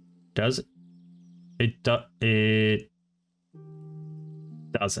 Does it? It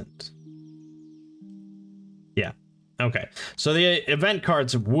doesn't. Yeah. Okay. So the event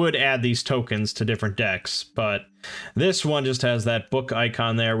cards would add these tokens to different decks, but this one just has that book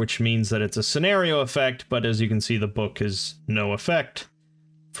icon there, which means that it's a scenario effect, but as you can see, the book is no effect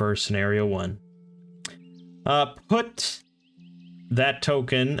for scenario 1. Put that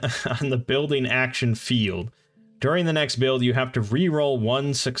token on the building action field. During the next build, you have to re-roll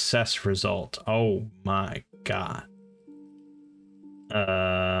 1 success result. Oh my god.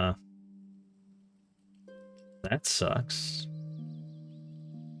 That sucks.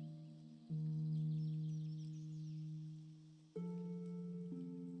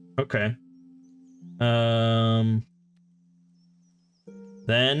 Okay.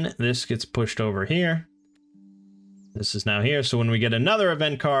 Then this gets pushed over here. This is now here, so when we get another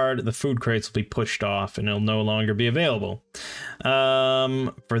event card, the food crates will be pushed off and it'll no longer be available.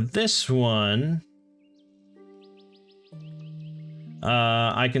 For this one,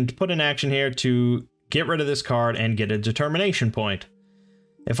 I can put an action here to get rid of this card and get a determination point.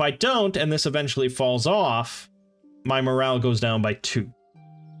 If I don't, and this eventually falls off, my morale goes down by 2.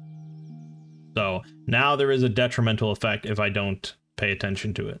 So now there is a detrimental effect if I don't pay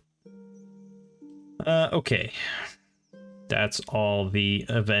attention to it. Okay. That's all the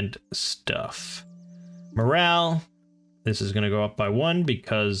event stuff. Morale. This is going to go up by 1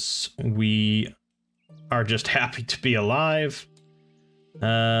 because we are just happy to be alive.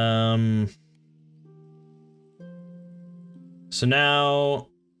 So now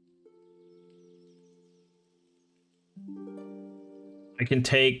I can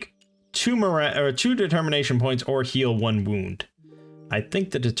take 2 determination points or heal 1 wound. I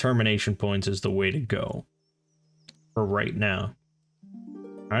think the determination points is the way to go for right now.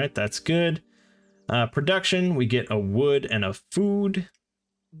 All right, that's good. Production, we get a wood and a food.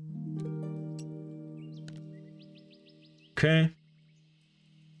 Okay.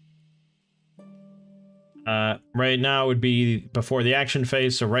 Right now would be before the action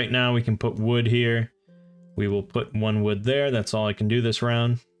phase, so right now we can put wood here. We will put 1 wood there. That's all I can do this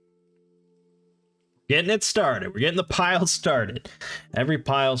round. Getting it started. We're getting the pile started. Every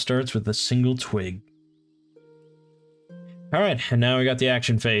pile starts with a single twig. All right, and now we got the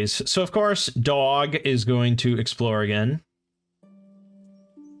action phase. So of course, dog is going to explore again.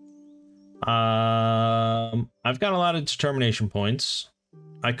 I've got a lot of determination points.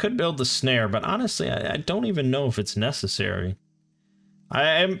 I could build the snare, but honestly, I don't even know if it's necessary. I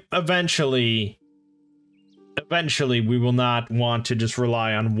am eventually we will not want to just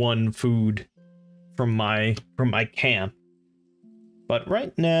rely on 1 food from my camp. But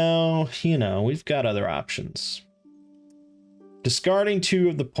right now, you know, we've got other options. Discarding 2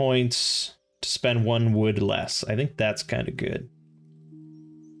 of the points to spend 1 wood less. I think that's kind of good.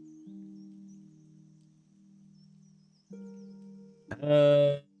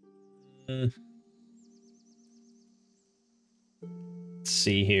 Let's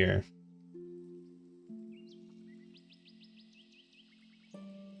see here.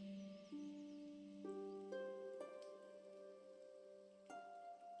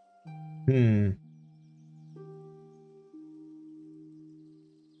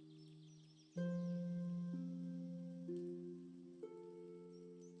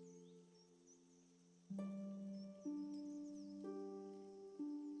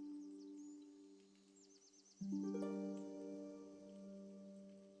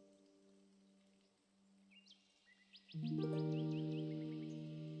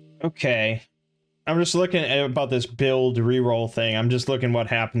 Okay. I'm just looking at about this build reroll thing. I'm just looking what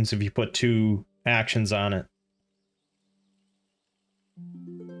happens if you put 2 actions on it.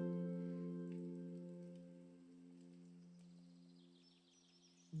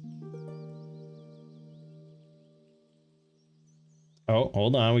 Oh,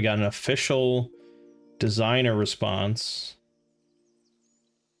 hold on. We got an official designer response.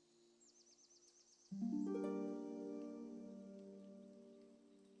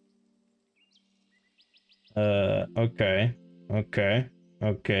 Okay. Okay.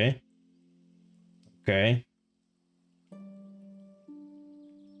 Okay. Okay.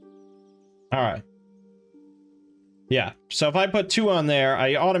 All right. Yeah, so if I put 2 on there,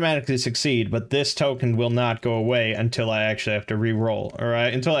 I automatically succeed, but this token will not go away until I actually have to re-roll, or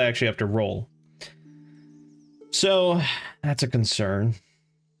until I actually have to roll. So, that's a concern.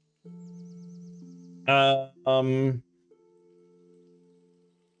 Alright,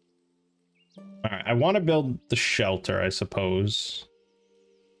 I want to build the shelter, I suppose.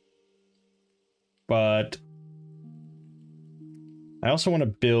 But I also want to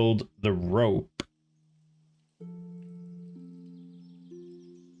build the rope.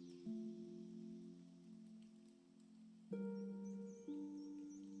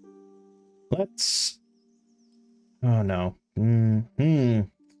 Let's... Oh, no.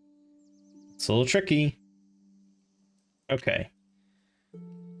 It's a little tricky. Okay.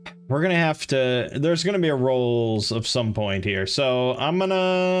 We're gonna have to... There's gonna be a rolls of some point here. So, I'm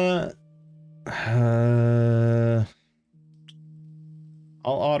gonna... I'll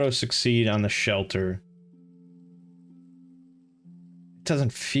auto-succeed on the shelter. It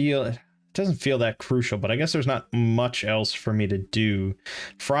doesn't feel that crucial, but I guess there's not much else for me to do.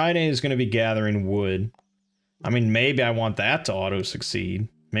 Friday is gonna be gathering wood. I mean, maybe I want that to auto-succeed.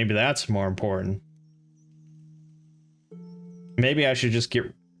 Maybe that's more important. Maybe I should just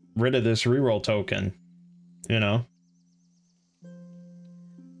get rid of this reroll token. You know?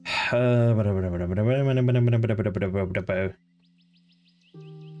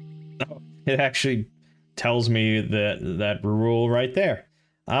 It actually tells me that rule right there.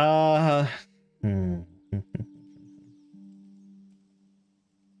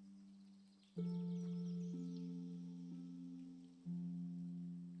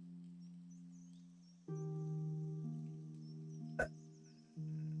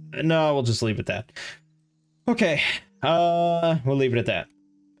 No, we'll just leave it at that. Okay. We'll leave it at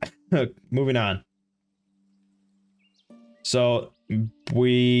that. Moving on. So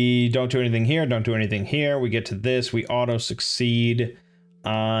we don't do anything here, don't do anything here. We get to this, we auto succeed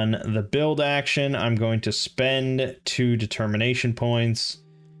on the build action. I'm going to spend 2 determination points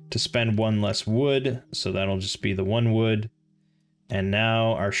to spend 1 less wood. So that'll just be the 1 wood. And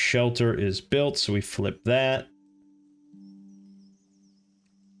now our shelter is built, so we flip that.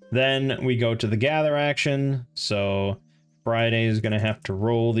 Then we go to the gather action. So Friday is going to have to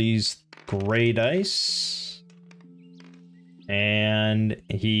roll these gray dice. And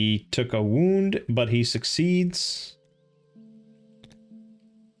he took a wound, but he succeeds.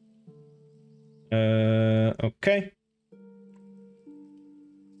 Okay.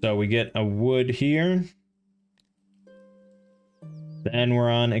 So we get a wood here. Then we're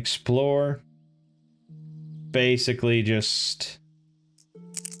on explore. Basically just...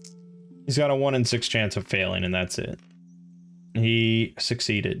 He's got a 1 in 6 chance of failing, and that's it. He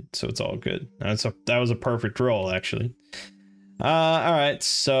succeeded, so it's all good. That was a perfect roll, actually. All right,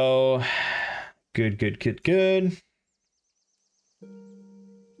 so good.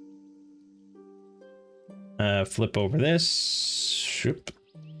 Flip over this.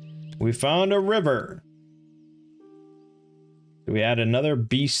 We found a river. We add another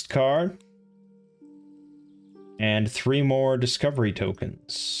beast card and 3 more discovery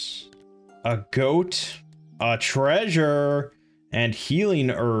tokens. A goat, a treasure, and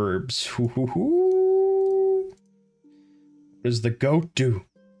healing herbs. What does the goat do?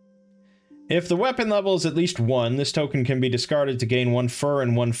 If the weapon level is at least 1, this token can be discarded to gain 1 fur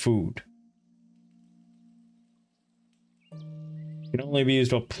and 1 food. It can only be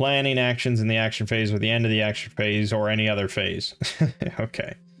used while planning actions in the action phase or the end of the action phase or any other phase.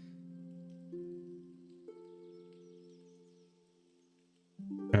 Okay.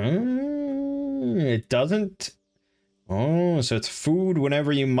 It doesn't... Oh, so it's food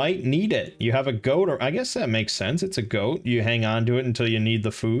whenever you might need it. You have a goat, or I guess that makes sense. It's a goat. You hang on to it until you need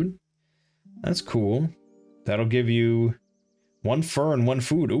the food. That's cool. That'll give you 1 fur and 1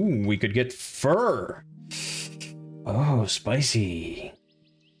 food. Ooh, we could get fur. Oh, spicy.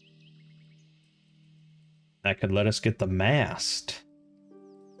 That could let us get the mast.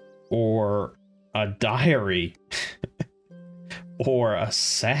 Or a diary. Or a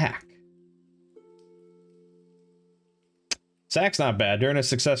sack. Sack's not bad. During a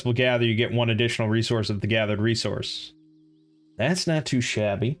successful gather, you get 1 additional resource of the gathered resource. That's not too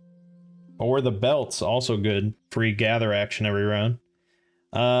shabby. Or the belt's also good. Free gather action every round.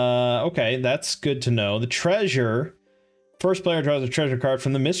 Okay, that's good to know. The treasure. First player draws a treasure card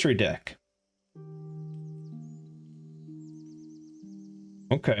from the mystery deck.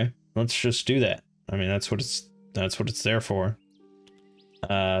 Okay, let's just do that. I mean, that's what it's there for.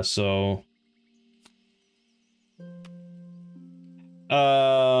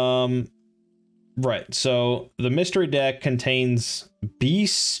 Right, so the mystery deck contains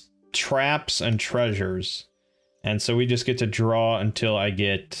beasts, traps, and treasures. And so we just get to draw until I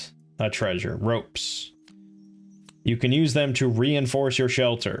get a treasure. Ropes. You can use them to reinforce your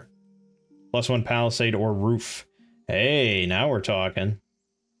shelter. +1 palisade or roof. Hey, now we're talking.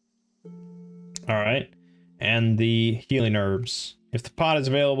 Alright. And the healing herbs. If the pot is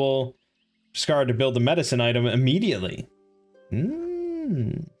available, discard to build the medicine item immediately.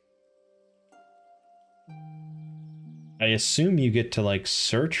 I assume you get to, like,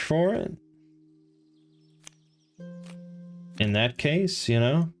 search for it. In that case, you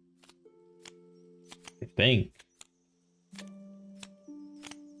know? I think.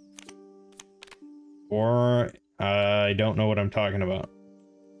 Or, I don't know what I'm talking about.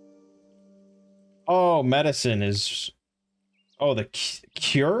 Oh, medicine is... Oh, the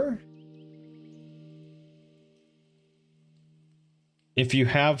cure? If you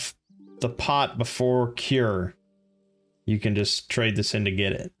have the pot before cure, you can just trade this in to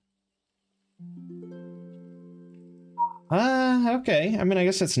get it. Okay. I mean, I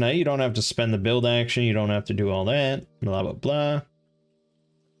guess that's nice. You don't have to spend the build action. You don't have to do all that. Blah, blah, blah.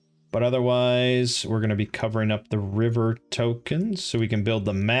 But otherwise, we're going to be covering up the river tokens. So we can build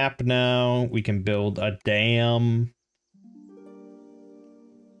the map now. We can build a dam.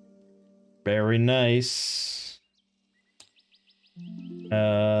 Very nice.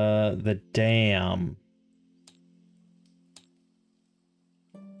 The dam.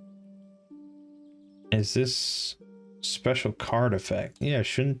 Is this special card effect? Yeah,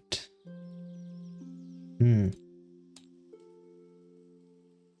 shouldn't...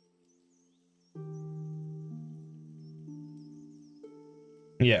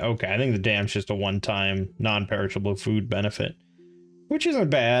 Yeah, okay. I think the dam's just a one-time non-perishable food benefit, which isn't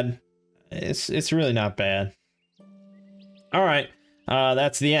bad. It's really not bad. All right,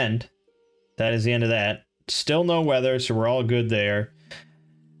 that's the end. That is the end of that. Still no weather, so we're all good there.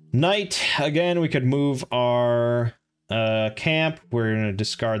 Night, again, we could move our camp. We're gonna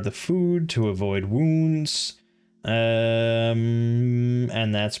discard the food to avoid wounds. And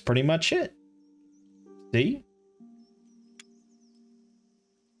that's pretty much it. See?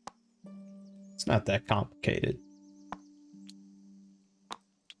 It's not that complicated.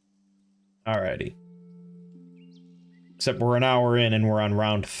 Alrighty. Except we're an hour in and we're on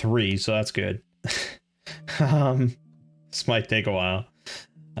round 3, so that's good. This might take a while.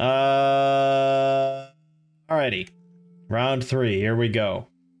 Alrighty. Round 3, here we go.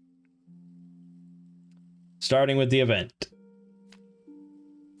 Starting with the event.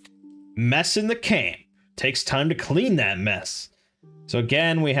 Mess in the camp. Takes time to clean that mess. So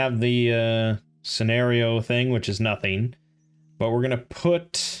again, we have the scenario thing, which is nothing. But we're gonna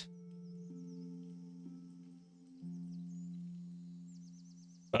put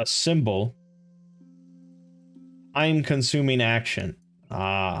a symbol. Time-consuming action.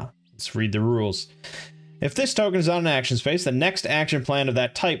 Let's read the rules. If this token is on an action space, the next action plan of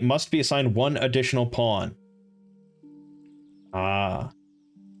that type must be assigned 1 additional pawn.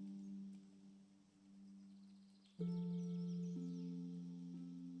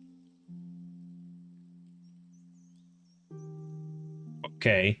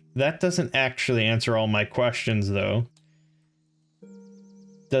 Okay, that doesn't actually answer all my questions, though.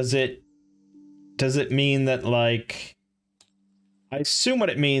 Does it mean that, like... I assume what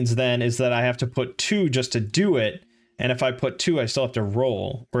it means, then, is that I have to put 2 just to do it, and if I put 2, I still have to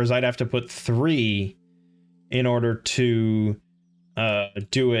roll. Whereas I'd have to put 3 in order to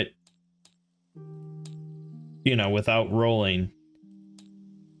do it, you know, without rolling.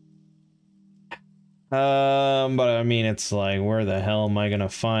 But I mean, it's like, where the hell am I gonna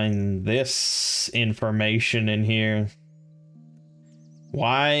find this information in here?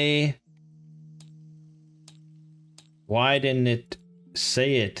 Why didn't it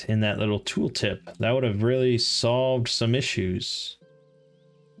say it in that little tooltip? That would have really solved some issues.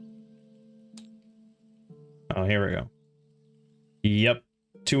 Oh, here we go. Yep.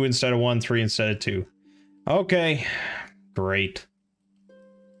 2 instead of 1, 3 instead of 2. Okay. Great.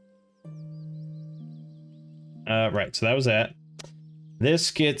 Right, so that was that.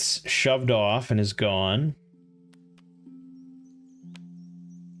 This gets shoved off and is gone.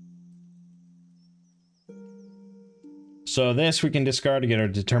 So this we can discard to get our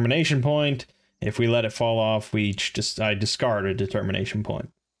determination point. If we let it fall off, I discard a determination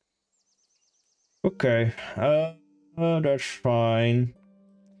point. Okay, that's fine.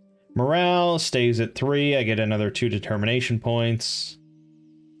 Morale stays at 3. I get another 2 determination points.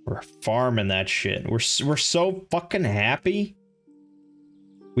 We're farming that shit. We're so fucking happy.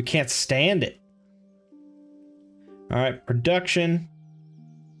 We can't stand it. All right, production.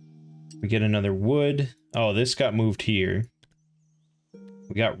 We get another wood. Oh, this got moved here.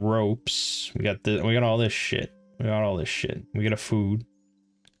 We got ropes. We got all this shit. We got all this shit. We got a food.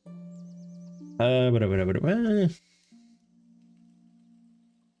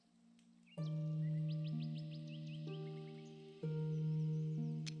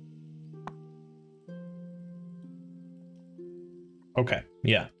 Okay,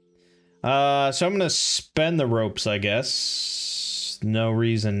 yeah. So I'm gonna spend the ropes, I guess. No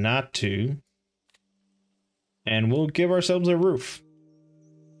reason not to. And we'll give ourselves a roof.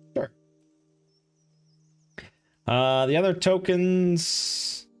 Sure. The other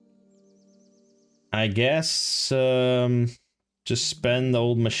tokens, I guess, just spend the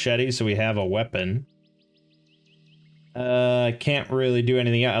old machete so we have a weapon. I can't really do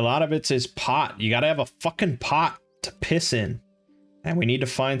anything else. A lot of it's pot. You gotta have a fucking pot to piss in. And we need to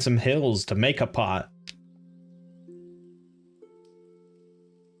find some hills to make a pot.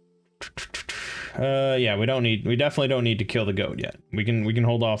 Yeah, we definitely don't need to kill the goat yet. We can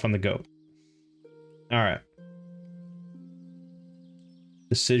hold off on the goat. Alright.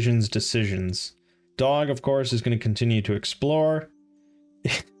 Decisions. Dog, of course, is going to continue to explore.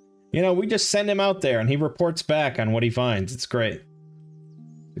 You know, we just send him out there and he reports back on what he finds. It's great.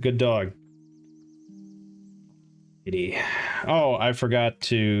 A good dog. Oh, I forgot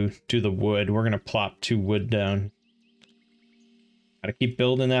to do the wood. We're going to plop 2 wood down. Gotta keep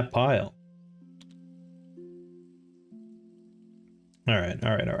building that pile. Alright.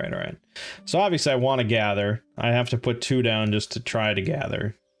 So obviously I want to gather. I have to put 2 down just to try to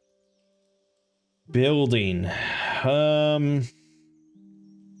gather. Building.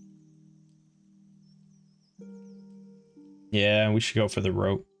 Yeah, we should go for the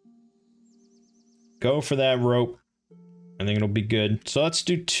rope. Go for that rope. I think it'll be good. So let's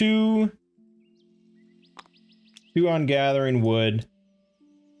do 2 on gathering wood.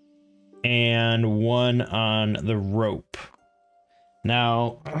 And 1 on the rope.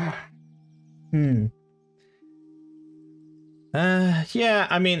 Now, yeah,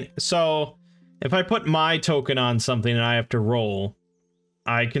 I mean, so if I put my token on something and I have to roll,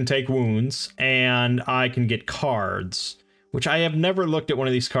 I can take wounds and I can get cards, which I have never looked at one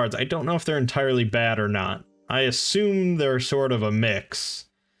of these cards. I don't know if they're entirely bad or not. I assume they're sort of a mix.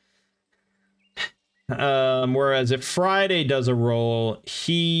 Whereas if Friday does a roll,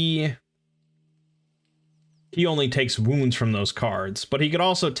 he only takes wounds from those cards, but he could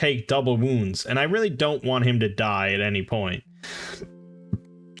also take double wounds, and I really don't want him to die at any point.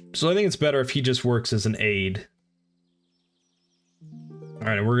 So I think it's better if he just works as an aid.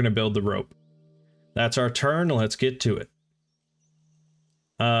 Alright, we're gonna build the rope. That's our turn, let's get to it.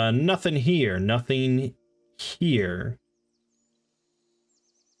 Nothing here, nothing here.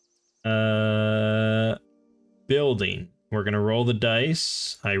 Building. We're gonna roll the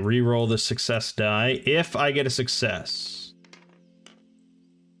dice. I re-roll the success die if I get a success.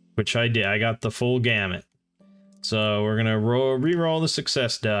 Which I did. I got the full gamut. So we're gonna re-roll the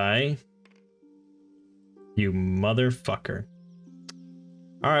success die. You motherfucker.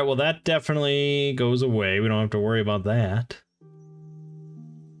 Alright, well that definitely goes away. We don't have to worry about that.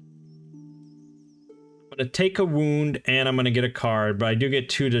 I'm gonna take a wound and I'm gonna get a card, but I do get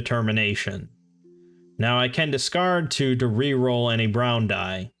 2 determination. Now I can discard 2 to re-roll any brown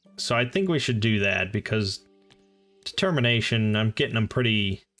die, so I think we should do that because determination, I'm getting them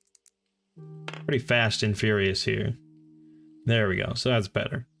pretty fast and furious here. There we go, so that's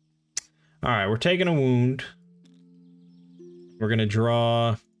better. Alright, we're taking a wound. We're gonna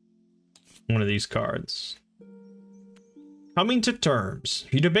draw one of these cards. Coming to terms.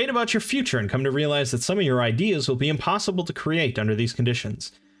 You debate about your future and come to realize that some of your ideas will be impossible to create under these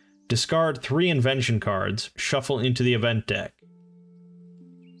conditions. Discard 3 invention cards, shuffle into the event deck.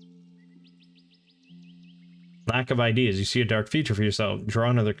 Lack of ideas. You see a dark future for yourself.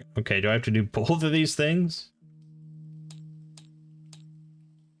 Draw another... Okay, do I have to do both of these things?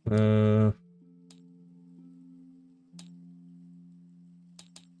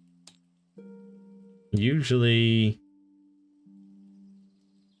 Usually...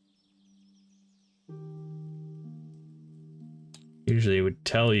 Usually it would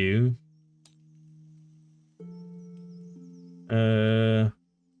tell you.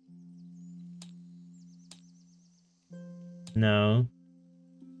 No.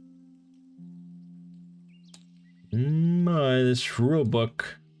 This rule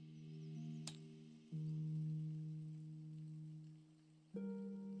book.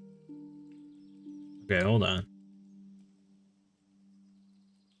 Okay, hold on.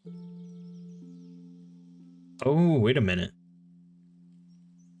 Oh, wait a minute.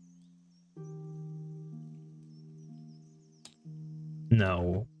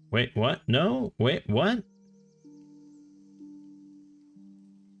 No. Wait, what? No? Wait, what?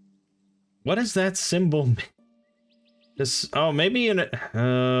 What does that symbol mean? This, oh, maybe in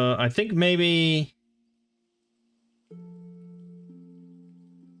I think maybe...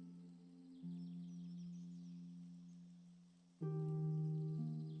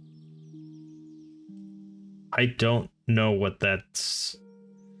 I don't know what that's...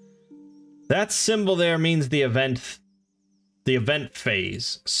 That symbol there means the event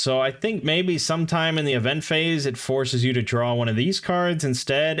phase. So I think maybe sometime in the event phase, it forces you to draw one of these cards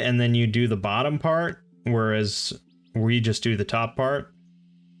instead, and then you do the bottom part, whereas we just do the top part.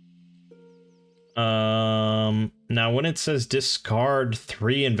 Now when it says discard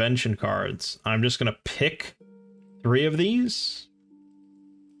 3 invention cards, I'm just gonna pick 3 of these.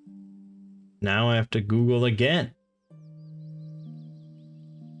 Now I have to Google again.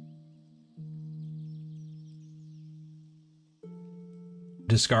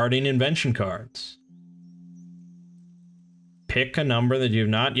 Discarding invention cards. Pick a number that you've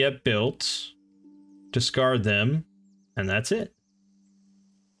not yet built, discard them, and that's it.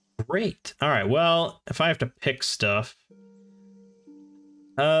 Great. All right, well, if I have to pick stuff,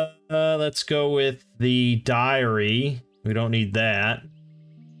 let's go with the diary. We don't need that.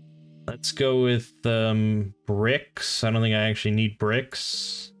 Let's go with bricks. I don't think I actually need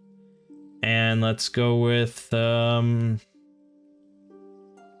bricks. And let's go with the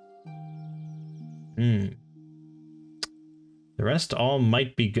rest all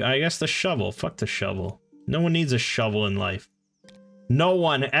might be good. I guess the shovel. Fuck the shovel. No one needs a shovel in life. No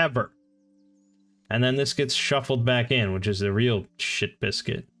one ever. And then this gets shuffled back in, which is the real shit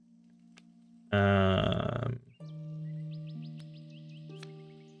biscuit.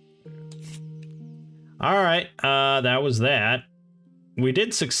 Alright, that was that. We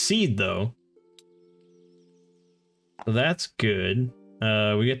did succeed, though. So that's good.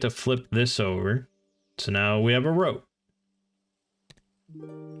 We get to flip this over. So now we have a rope.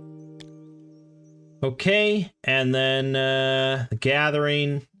 Okay, and then the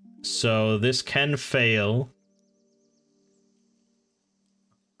gathering. So this can fail.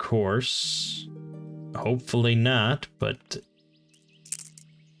 Of course. Hopefully not, but...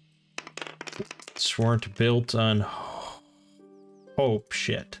 weren't built on hope.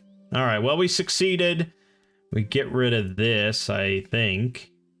 Shit. Alright, well, we succeeded. We get rid of this, I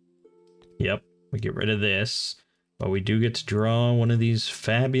think. Yep, we get rid of this. But we do get to draw one of these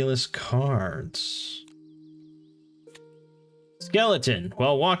fabulous cards. Skeleton.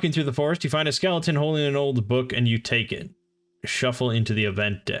 While walking through the forest, you find a skeleton holding an old book and you take it. Shuffle into the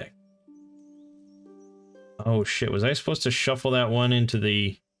event deck. Oh shit, was I supposed to shuffle that one into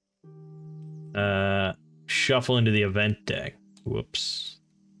the... shuffle into the event deck. Whoops.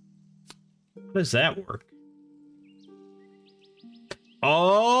 How does that work? Oh,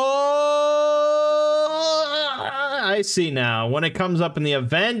 I see now. When it comes up in the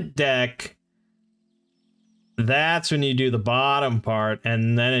event deck, that's when you do the bottom part,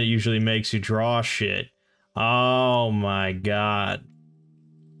 and then it usually makes you draw shit. Oh my god.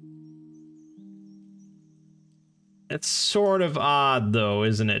 It's sort of odd, though,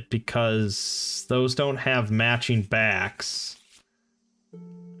 isn't it? Because those don't have matching backs.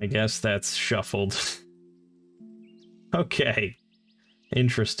 I guess that's shuffled. Okay.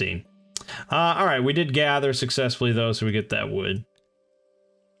 Interesting. Alright, we did gather successfully, though, so we get that wood.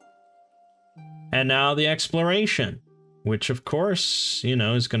 And now the exploration. Which, of course, you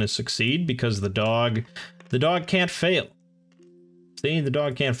know, is going to succeed because the dog can't fail. See? The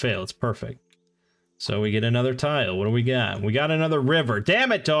dog can't fail. It's perfect. So we get another tile. What do we got? We got another river.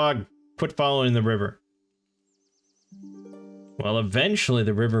 Damn it, dog! Quit following the river. Well, eventually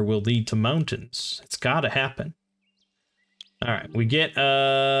the river will lead to mountains. It's gotta happen. Alright, we get,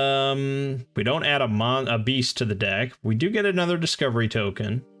 we don't add a beast to the deck. We do get another discovery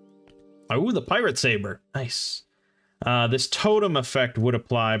token. Oh, the pirate saber. Nice. This totem effect would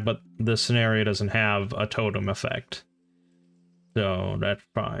apply, but the scenario doesn't have a totem effect. So, that's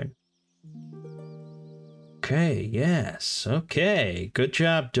fine. Okay, yes, okay. Good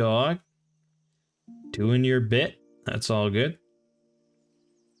job, dog. Doing your bit. That's all good.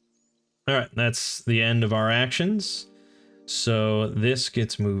 Alright, that's the end of our actions. So this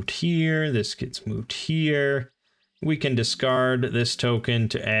gets moved here, this gets moved here. We can discard this token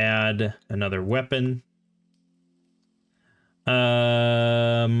to add another weapon.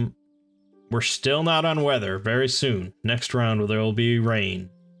 We're still not on weather. Very soon. Next round there will be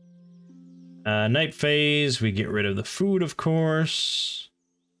rain. Night phase, we get rid of the food, of course.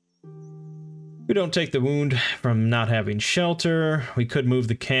 We don't take the wound from not having shelter. We could move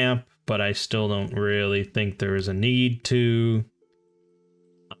the camp, but I still don't really think there is a need to.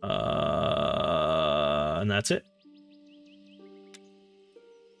 And that's it.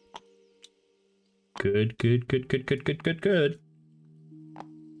 Good, good, good, good, good, good, good, good.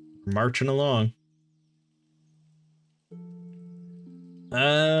 Marching along.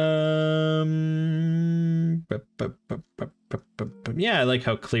 Yeah, I like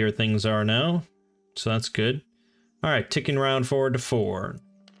how clear things are now. So that's good. All right, ticking round forward to 4.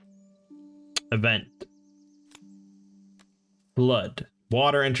 Event. Flood.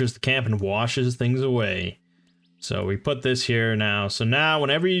 Water enters the camp and washes things away. So we put this here now. So now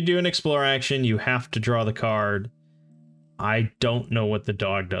whenever you do an explore action, you have to draw the card. I don't know what the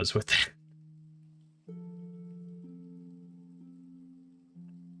dog does with it.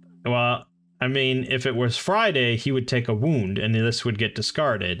 Well, I mean, if it was Friday, he would take a wound and this would get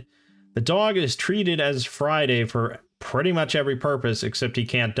discarded. The dog is treated as Friday for pretty much every purpose except he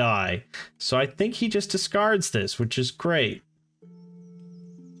can't die. So I think he just discards this, which is great.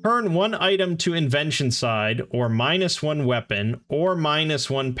 Turn 1 item to invention side, or -1 weapon, or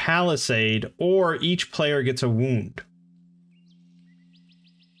 -1 palisade, or each player gets a wound.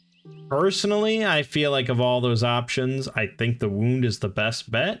 Personally, I feel like of all those options, I think the wound is the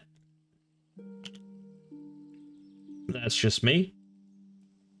best bet. That's just me.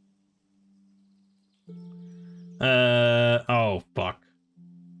 Oh, fuck.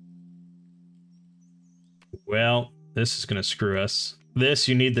 Well, this is gonna screw us. This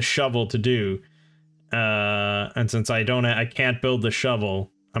you need the shovel to do. And since I can't build the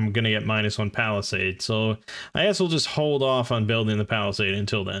shovel, I'm gonna get -1 palisade. So I guess we'll just hold off on building the palisade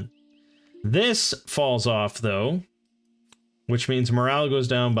until then. This falls off though, which means morale goes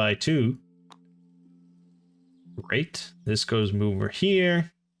down by 2. Great. This goes over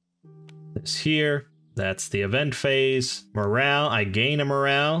here. This here. That's the event phase. Morale, I gain a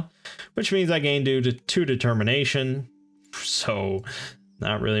morale, which means I gain 2 determination. So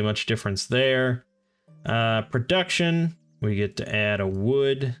not really much difference there. Production, we get to add a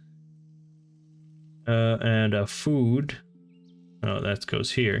wood and a food. Oh, that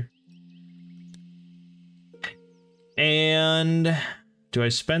goes here. And do I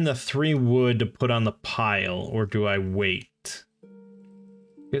spend the 3 wood to put on the pile, or do I wait?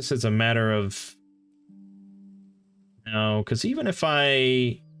 I guess it's a matter of... No, because even if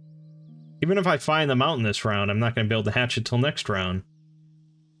I find the mountain this round, I'm not going to be able to hatch it till next round.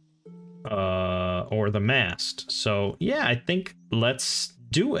 Or the mast. So, yeah, I think let's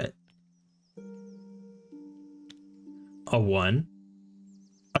do it. A 1.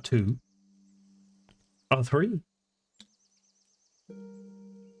 A 2. A 3.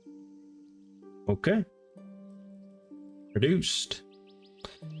 Okay. Produced.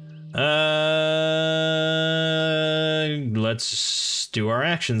 Let's do our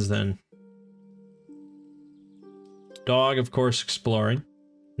actions then. Dog, of course, exploring.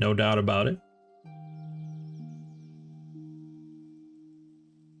 No doubt about it.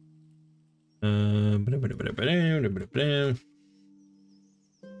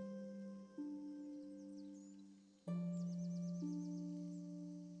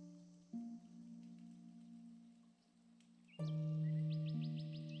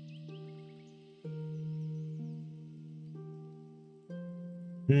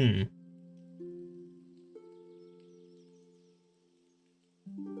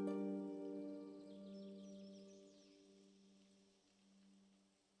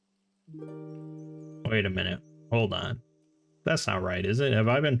 Wait a minute. Hold on. That's not right, is it? Have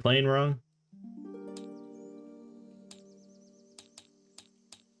I been playing wrong?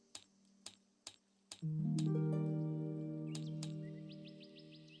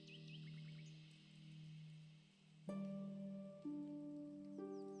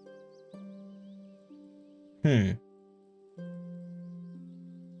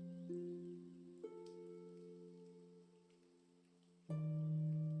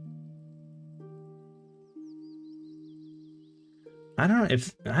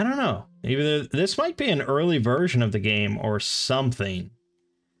 I don't know. Either this might be an early version of the game or something.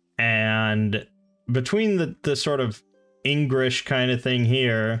 And between the sort of English kind of thing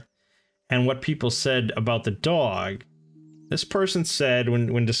here and what people said about the dog, this person said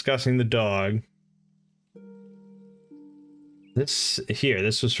when discussing the dog, this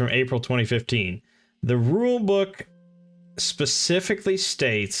was from April 2015. The rule book specifically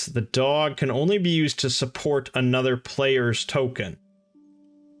states the dog can only be used to support another player's token.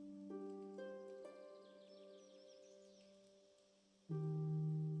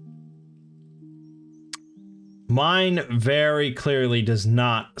 Mine very clearly does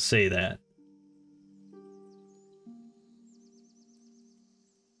not say that.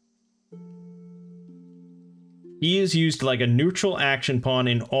 He is used like a neutral action pawn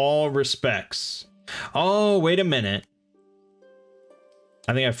in all respects. Oh, wait a minute.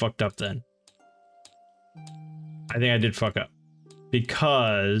 I think I fucked up then. I think I did fuck up.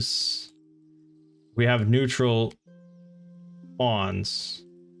 Because we have neutral pawns.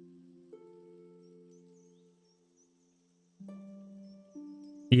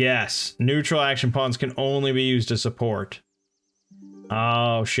 Yes, neutral action pawns can only be used to support.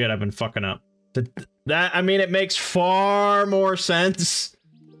 Oh shit, I've been fucking up. That, I mean, it makes far more sense.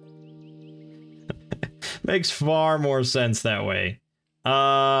 Makes far more sense that way.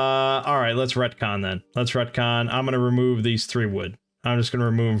 Alright, let's retcon then. Let's retcon. I'm gonna remove these 3 wood. I'm just gonna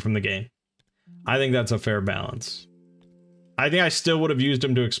remove them from the game. I think that's a fair balance. I think I still would have used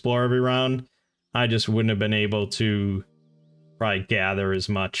them to explore every round. I just wouldn't have been able to probably gather as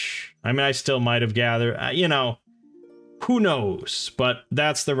much. I mean, I still might have gathered, you know, who knows? But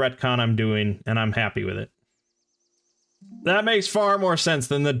that's the retcon I'm doing, and I'm happy with it. That makes far more sense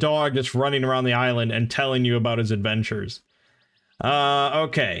than the dog just running around the island and telling you about his adventures.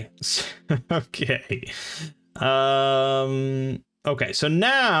 Okay. Okay. Okay, so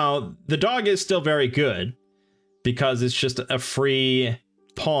now the dog is still very good because it's just a free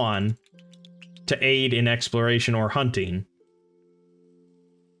pawn to aid in exploration or hunting.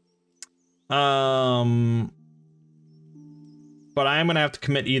 But I am going to have to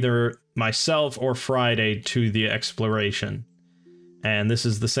commit either myself or Friday to the exploration. And this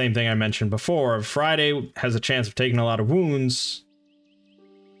is the same thing I mentioned before. If Friday has a chance of taking a lot of wounds.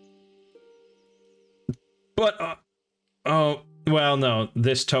 But, oh, well, no,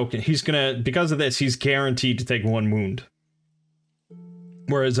 this token, he's gonna, because of this, he's guaranteed to take 1 wound.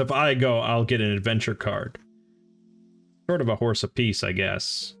 Whereas if I go, I'll get an adventure card. Sort of a horse apiece, I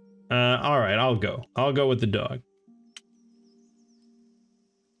guess. Alright, I'll go. I'll go with the dog.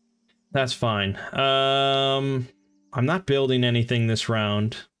 That's fine. I'm not building anything this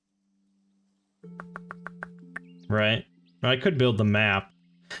round. Right? I could build the map.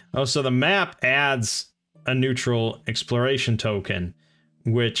 Oh, so the map adds a neutral exploration token,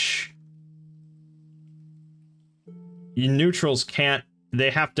 which neutrals can't, they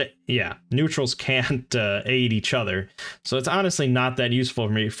have to, yeah, neutrals can't aid each other. So it's honestly not that useful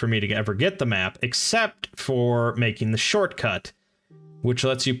for me to ever get the map, except for making the shortcut, which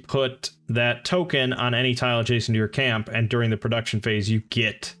lets you put that token on any tile adjacent to your camp, and during the production phase, you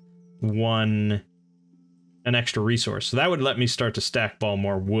get an extra resource. So that would let me start to stack ball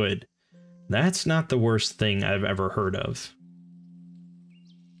more wood. That's not the worst thing I've ever heard of.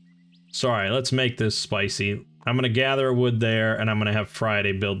 Sorry, let's make this spicy. I'm gonna gather a wood there, and I'm gonna have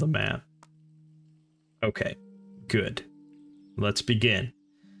Friday build the map. Okay, good. Let's begin.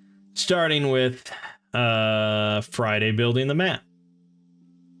 Starting with Friday building the map.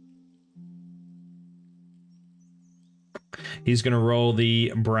 He's gonna roll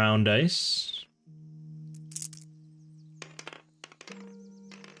the brown dice.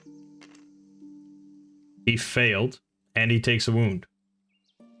 He failed, and he takes a wound.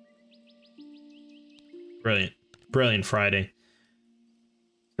 Brilliant. Brilliant, Friday.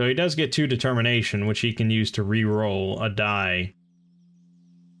 So he does get 2 determination, which he can use to re-roll a die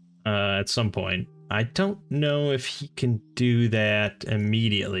at some point. I don't know if he can do that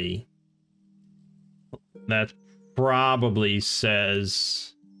immediately. That probably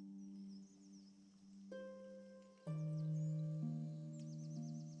says...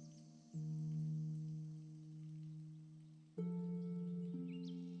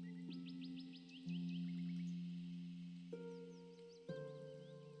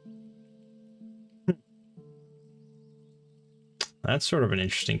 That's sort of an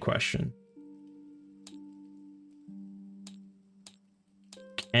interesting question.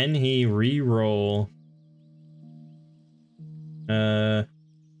 Can he re-roll? Can't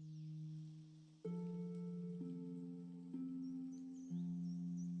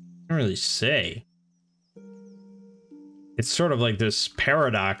really say. It's sort of like this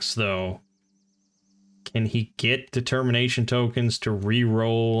paradox, though. Can he get determination tokens to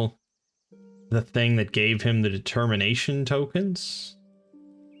re-roll the thing that gave him the determination tokens?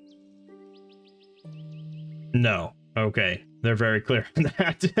 No. Okay. They're very clear on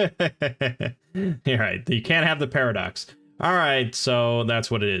that. You're right. You can't have the paradox. All right. So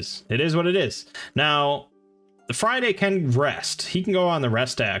that's what it is. It is what it is. Now, the Friday can rest. He can go on the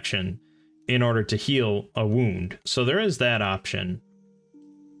rest action in order to heal a wound. So there is that option.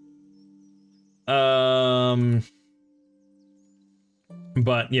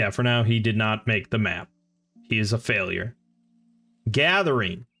 But yeah, for now, he did not make the map. He is a failure.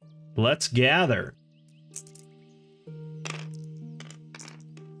 Gathering. Let's gather.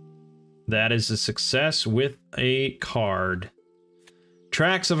 That is a success with a card.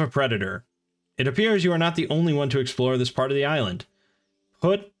 Tracks of a predator. It appears you are not the only one to explore this part of the island.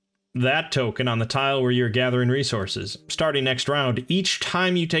 Put that token on the tile where you're gathering resources. Starting next round, each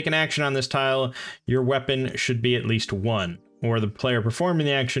time you take an action on this tile, your weapon should be at least 1, or the player performing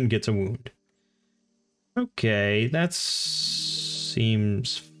the action gets a wound. Okay, that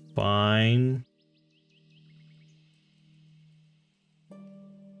seems fine.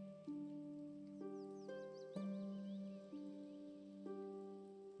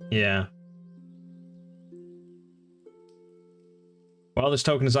 Yeah. While this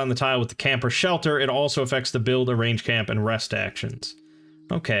token is on the tile with the camp or shelter, it also affects the build, arrange camp, and rest actions.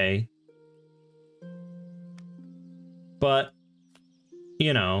 Okay. But,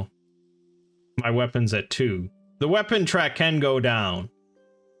 you know, my weapon's at 2. The weapon track can go down.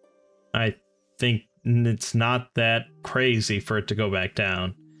 I think it's not that crazy for it to go back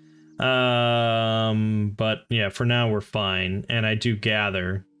down. But yeah, for now we're fine. And I do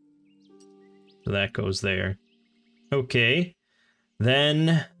gather. So that goes there. Okay.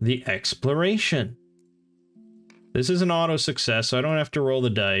 Then the exploration. This is an auto success, so I don't have to roll the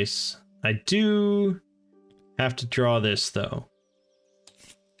dice. I do have to draw this though.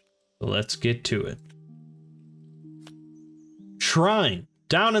 So let's get to it. Shrine.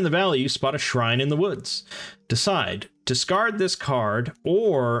 Down in the valley, you spot a shrine in the woods. Decide, discard this card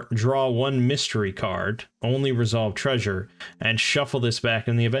or draw 1 mystery card, only resolve treasure, and shuffle this back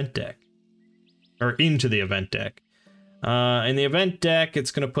in the event deck. Or into the event deck. In the event deck,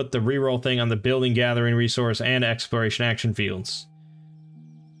 it's going to put the reroll thing on the building, gathering resource, and exploration action fields.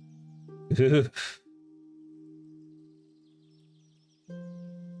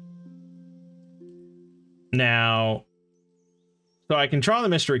 Now, so I can draw the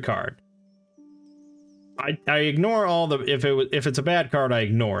mystery card. I ignore all the if it's a bad card, I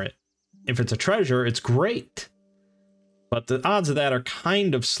ignore it. If it's a treasure, it's great. But the odds of that are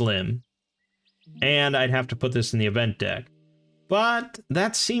kind of slim. And I'd have to put this in the event deck. But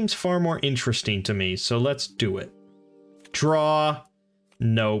that seems far more interesting to me, so let's do it. Draw.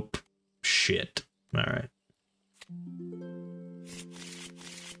 Nope. Shit. Alright.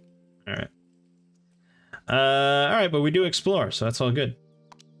 Alright. Alright, but we do explore, so that's all good.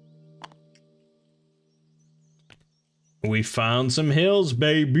 We found some hills,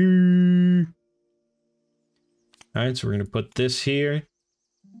 baby! Alright, so we're gonna put this here.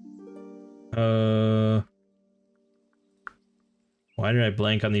 Why did I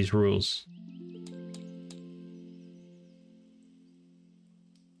blank on these rules?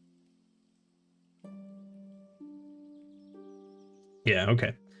 Yeah,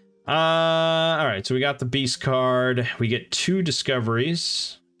 okay. Alright, so we got the beast card. We get 2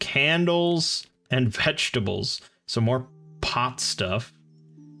 discoveries, candles, and vegetables. So more pot stuff.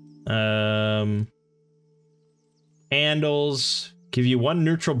 Candles give you 1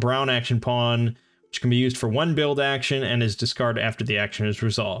 neutral brown action pawn, which can be used for 1 build action and is discarded after the action is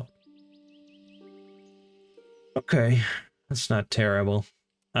resolved. Okay, that's not terrible.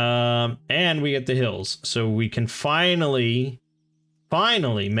 And we get the hills, so we can finally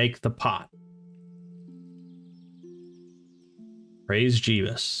make the pot. Praise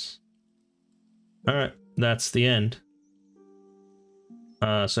Jeebus. Alright, that's the end.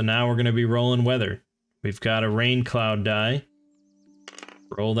 So now we're gonna be rolling weather. We've got a rain cloud die.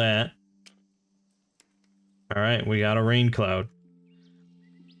 Roll that. Alright, we got a rain cloud.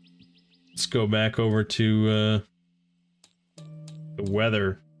 Let's go back over to the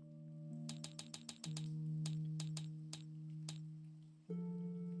weather.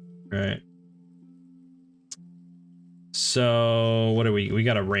 Alright. So, what do we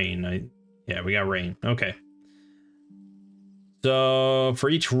got a rain. Yeah, we got rain. Okay. So, for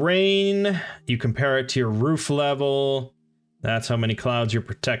each rain, you compare it to your roof level. That's how many clouds you're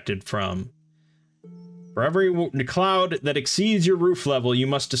protected from. For every cloud that exceeds your roof level, you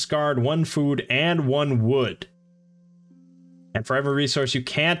must discard 1 food and 1 wood. And for every resource you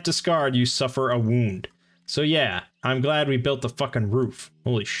can't discard, you suffer a wound. So yeah, I'm glad we built the fucking roof.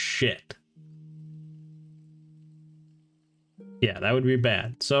 Holy shit. Yeah, that would be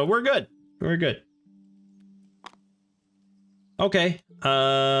bad. So we're good. We're good. Okay,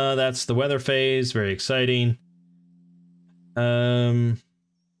 that's the weather phase. Very exciting. We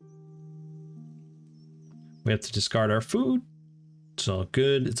have to discard our food. It's all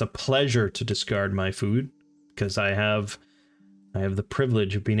good. It's a pleasure to discard my food because I have the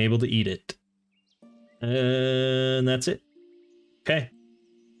privilege of being able to eat it. And that's it. Okay.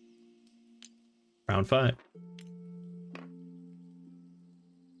 Round 5.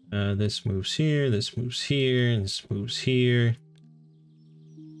 This moves here, this moves here, and this moves here.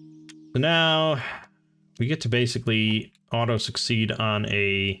 So now we get to basically auto succeed on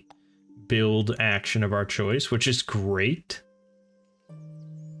a build action of our choice, which is great.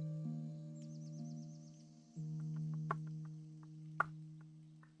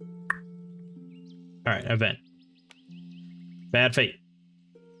 All right, event. Bad fate.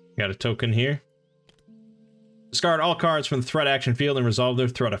 Got a token here. Discard all cards from the threat action field and resolve their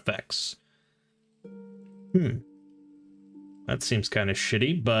threat effects. That seems kind of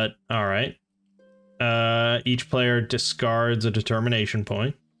shitty, but all right. Each player discards a determination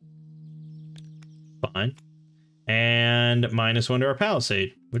point. Fine. And -1 to our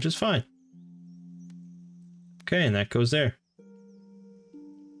palisade, which is fine. Okay, and that goes there.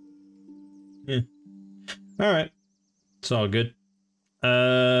 Yeah. All right. It's all good.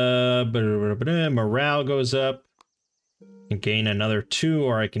 Morale goes up. I can gain another 2,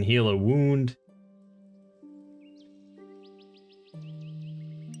 or I can heal a wound.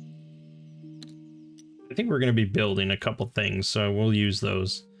 I think we're going to be building a couple things, so we'll use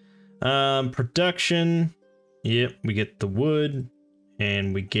those. Production. Yep, we get the wood,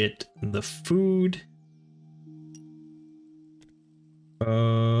 and we get the food.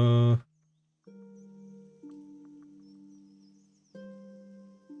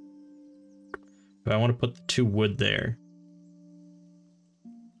 But I want to put the 2 wood there.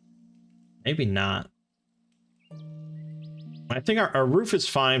 Maybe not. I think our roof is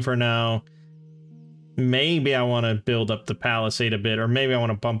fine for now. Maybe I want to build up the palisade a bit, or maybe I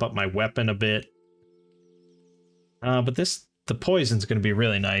want to bump up my weapon a bit. But the poison's going to be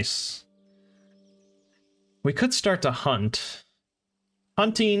really nice. We could start to hunt.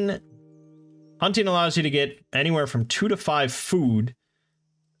 Hunting allows you to get anywhere from 2 to 5 food,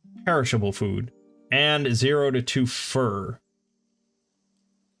 perishable food, and 0 to 2 fur.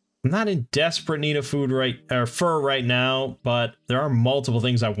 I'm not in desperate need of fur right now, but there are multiple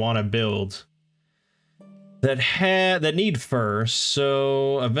things I want to build that need fur,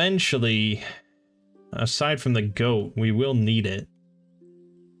 so eventually, aside from the goat, we will need it.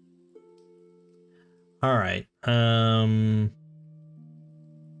 All right.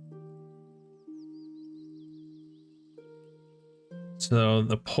 So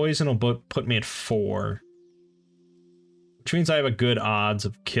the poison will put me at 4, which means I have a good odds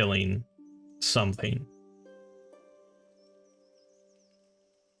of killing something.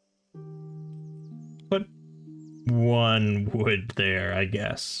 Put 1 wood there, I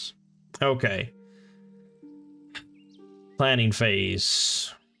guess. Okay. Planning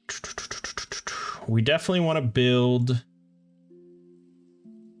phase. We definitely want to build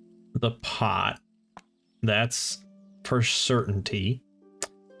the pot. That's for certainty.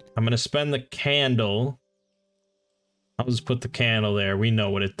 I'm going to spend the candle. I'll just put the candle there. We know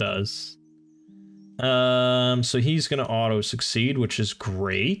what it does. So he's going to auto succeed, which is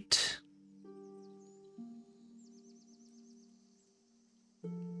great.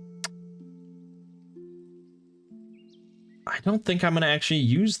 I don't think I'm going to actually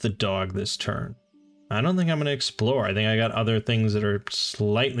use the dog this turn. I don't think I'm going to explore. I think I got other things that are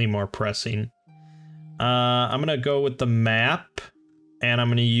slightly more pressing. I'm going to go with the map, and I'm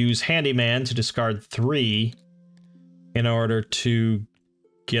going to use Handyman to discard 3 in order to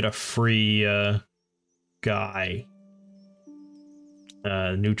get a free guy.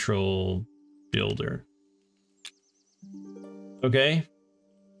 Neutral builder. Okay.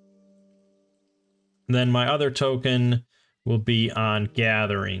 Then my other token will be on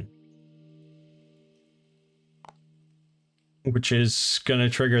gathering, which is gonna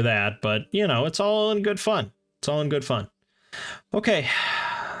trigger that, but you know, it's all in good fun. It's all in good fun. Okay,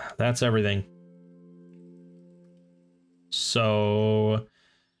 that's everything. So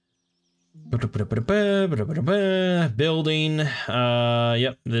building,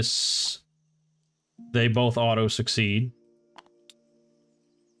 yep, they both auto succeed,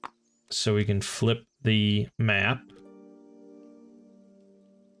 so we can flip the map.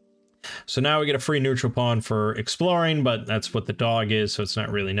 So now we get a free neutral pawn for exploring, but that's what the dog is, so it's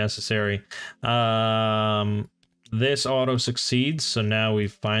not really necessary. This auto succeeds, so now we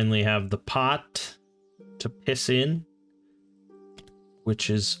finally have the pot to piss in, which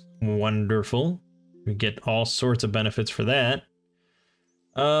is wonderful. We get all sorts of benefits for that.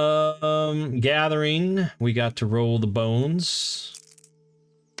 Gathering, we got to roll the bones.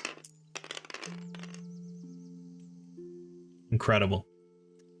 Incredible.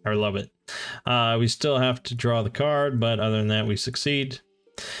 I love it. We still have to draw the card, but other than that, we succeed.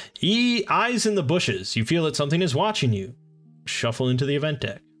 Eyes in the bushes. You feel that something is watching you. Shuffle into the event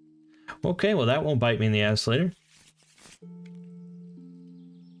deck. Okay, well, that won't bite me in the ass later.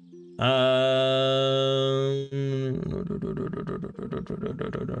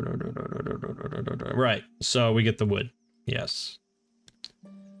 Right, so we get the wood. Yes.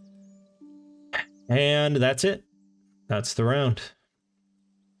 And that's it. That's the round.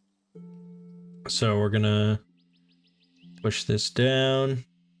 So we're gonna push this down,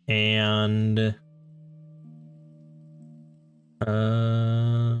 and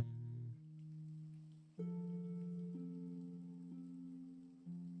Uh,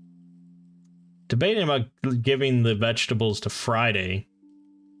 Debating about giving the vegetables to Friday.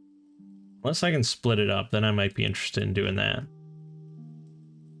 Unless I can split it up, then I might be interested in doing that.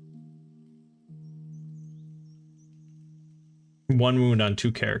 One wound on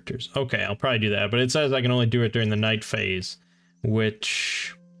 2 characters. Okay, I'll probably do that, but it says I can only do it during the night phase,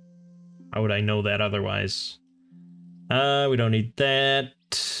 which... How would I know that otherwise? We don't need that.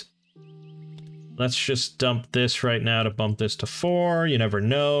 Let's just dump this right now to bump this to 4. You never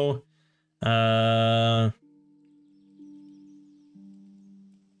know.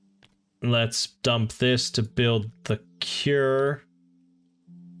 Let's dump this to build the cure.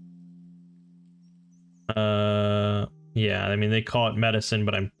 Yeah, I mean, they call it medicine,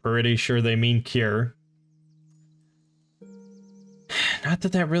 but I'm pretty sure they mean cure. Not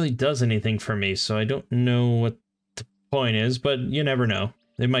that that really does anything for me, so I don't know what the point is, but you never know.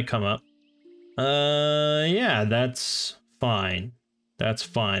 They might come up. Yeah, that's fine. That's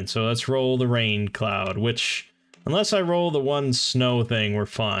fine. So let's roll the rain cloud, which, unless I roll the 1 snow thing, we're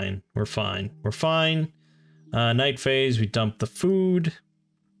fine. We're fine. We're fine. Night phase, we dump the food.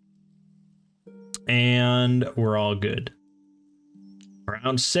 And we're all good.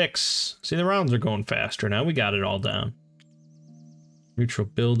 Round 6. See, the rounds are going faster now. We got it all down. Neutral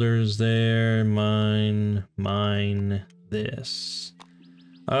builders there. Mine. This.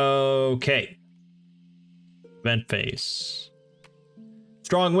 Okay. Event phase.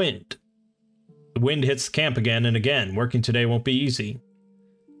 Strong wind. The wind hits the camp again and again. Working today won't be easy.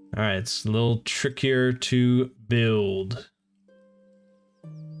 Alright, it's a little trickier to build.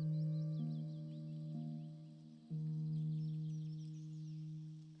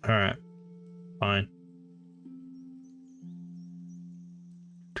 Alright. Fine.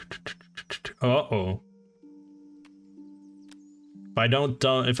 Uh-oh. If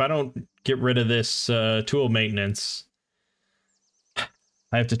I don't get rid of this tool maintenance,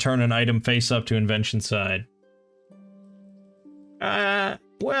 I have to turn an item face up to invention side. Well,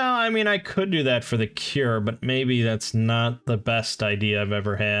 I mean, I could do that for the cure, but maybe that's not the best idea I've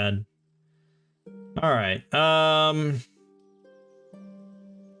ever had. Alright,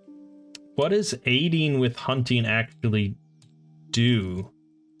 what does aiding with hunting actually do?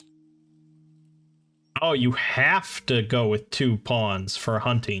 Oh, you have to go with 2 pawns for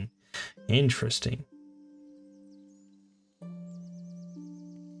hunting. Interesting.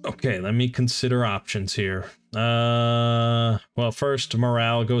 Okay, let me consider options here. Well, first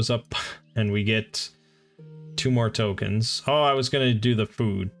morale goes up and we get 2 more tokens. Oh, I was gonna do the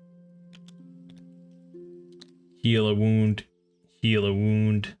food. Heal a wound. Heal a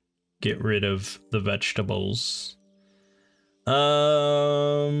wound. Get rid of the vegetables.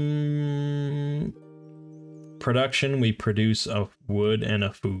 Production, we produce a wood and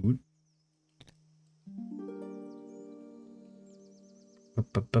a food.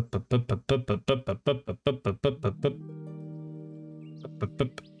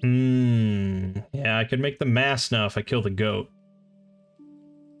 Yeah, I could make the mass now if I kill the goat.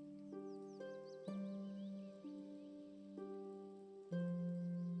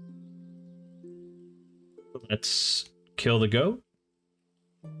 Let's kill the goat.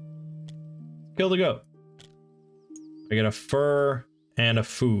 Kill the goat. I get a fur and a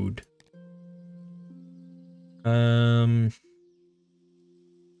food. And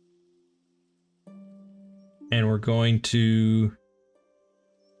we're going to...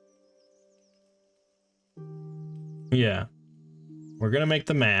 Yeah. We're gonna make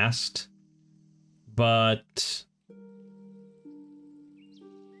the mast. But...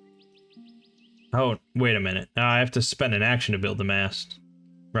 Oh, wait a minute. I have to spend an action to build the mast.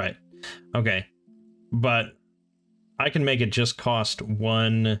 Right. Okay. But I can make it just cost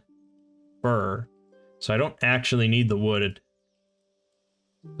 1 fur. So I don't actually need the wood.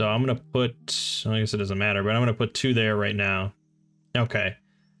 So I'm going to put... I guess it doesn't matter, but I'm going to put 2 there right now. Okay.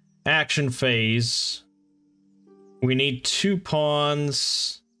 Action phase. We need 2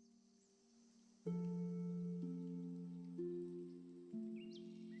 pawns.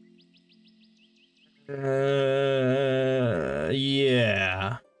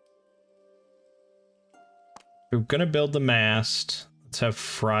 Yeah. We're gonna build the mast. Let's have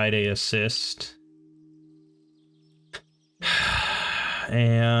Friday assist.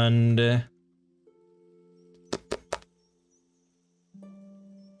 And...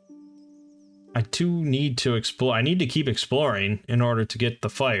 I do need to explore. I need to keep exploring in order to get the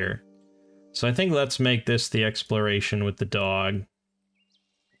fire. So I think let's make this the exploration with the dog.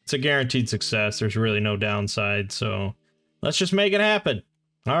 It's a guaranteed success. There's really no downside, so let's just make it happen.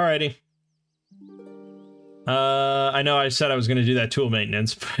 Alrighty. I know I said I was going to do that tool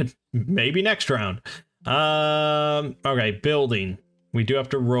maintenance, but maybe next round. Okay, building. We do have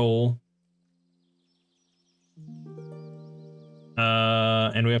to roll.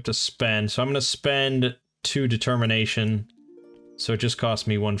 And we have to spend. So I'm going to spend 2 determination. So it just cost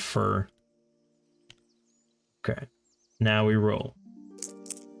me 1 fur. Okay. Now we roll.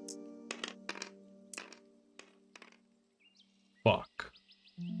 Fuck.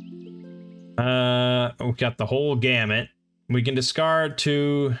 We got the whole gamut. We can discard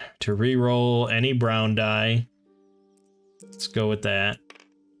to re-roll any brown die. Let's go with that.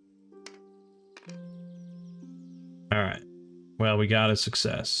 Alright. Well, we got a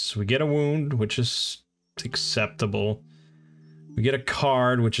success. We get a wound, which is acceptable. We get a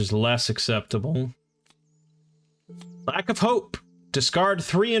card, which is less acceptable. Lack of hope. Discard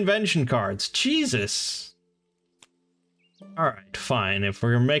 3 invention cards. Jesus. Alright, fine. If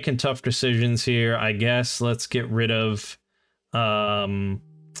we're making tough decisions here, I guess let's get rid of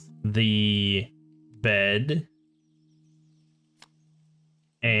the bed.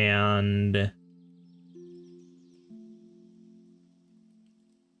 And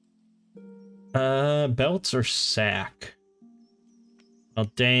belts or sack? Oh,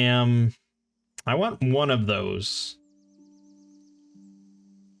 damn. I want one of those.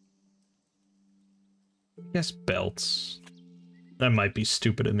 I guess belts. That might be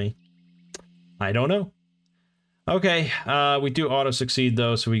stupid of me. I don't know. Okay, we do auto-succeed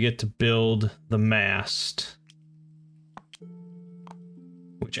though, so we get to build the mast.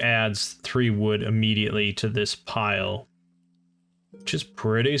 Which adds 3 wood immediately to this pile. Which is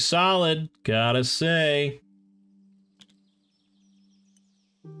pretty solid, gotta say.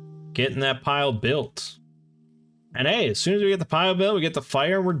 Getting that pile built. And hey, as soon as we get the pile built, we get the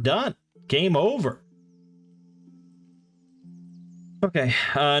fire, and we're done. Game over. Okay,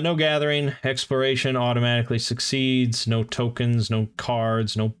 no gathering. Exploration automatically succeeds. No tokens, no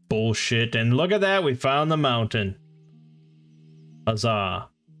cards, no bullshit. And look at that, we found the mountain. Huzzah.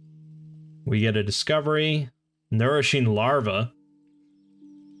 We get a discovery. Nourishing larva.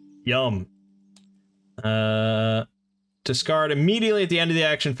 Yum. Discard immediately at the end of the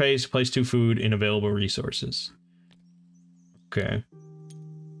action phase. Place 2 food in available resources. Okay.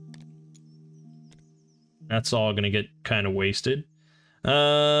 That's all gonna get kind of wasted.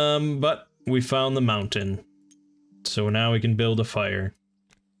 But we found the mountain. So now we can build a fire.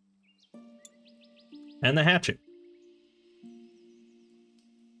 And the hatchet.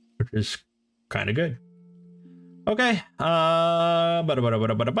 Which is kind of good. Okay, that's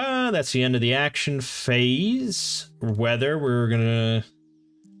the end of the action phase. Weather, we're gonna...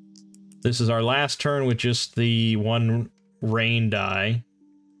 This is our last turn with just the 1 rain die.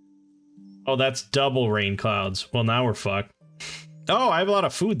 Oh, that's double rain clouds. Well, now we're fucked. Oh, I have a lot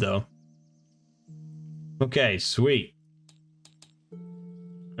of food, though. Okay, sweet.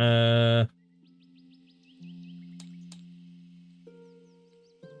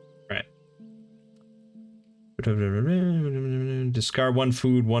 Right. Discard 1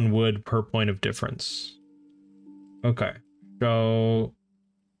 food, 1 wood per point of difference. Okay, so...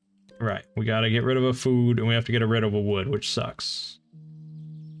 Right, we gotta get rid of a food, and we have to get rid of a wood, which sucks.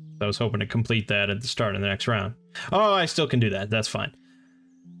 I was hoping to complete that at the start of the next round. Oh, I still can do that. That's fine.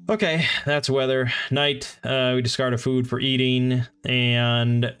 Okay, that's weather. Night, we discard a food for eating,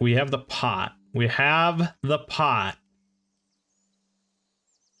 and we have the pot. We have the pot.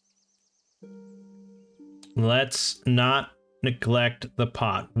 Let's not neglect the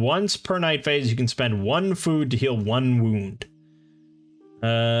pot. Once per night phase, you can spend 1 food to heal 1 wound.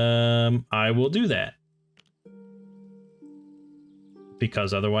 I will do that.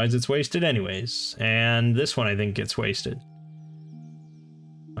 Because otherwise it's wasted anyways. And this one I think gets wasted.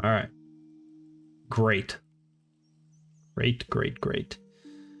 Alright. Great. Great, great, great.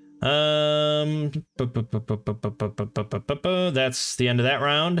 That's the end of that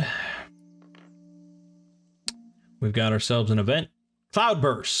round. We've got ourselves an event.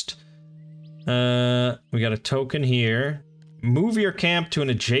 Cloudburst. We got a token here. Move your camp to an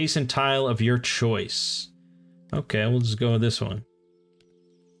adjacent tile of your choice. Okay, we'll just go with this one.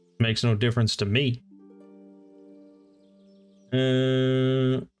 Makes no difference to me.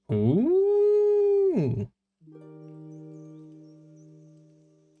 Ooh.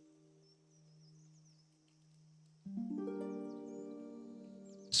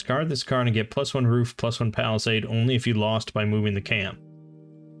 Discard this card and get +1 roof, +1 palisade only if you lost by moving the camp.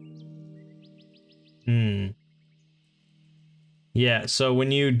 Yeah, so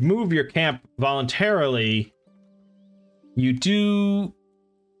when you move your camp voluntarily, you do...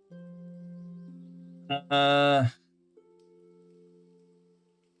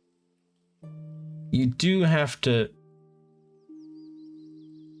 You do have to...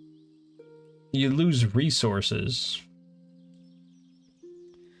 You lose resources.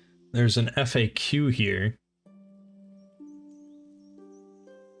 There's an FAQ here.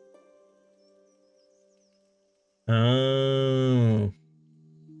 Oh.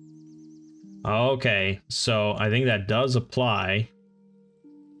 Okay, so I think that does apply.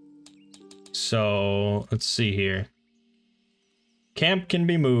 So, let's see here. Camp can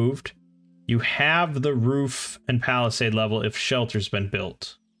be moved. You have the roof and palisade level if shelter's been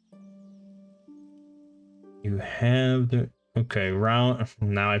built. You have the... Okay, round...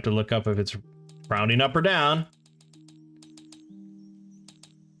 Now I have to look up if it's rounding up or down.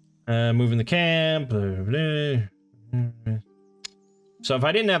 Moving the camp. So if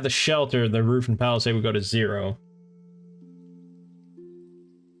I didn't have the shelter, the roof and palisade would go to 0.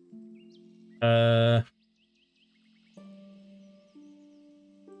 Wait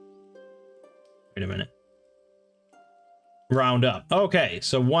a minute. Round up. Okay,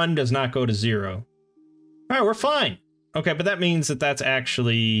 so 1 does not go to 0. Alright, we're fine. Okay, but that means that that's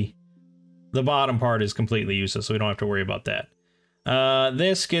actually... The bottom part is completely useless, so we don't have to worry about that.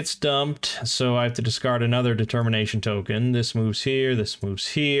 This gets dumped, so I have to discard another determination token. This moves here, this moves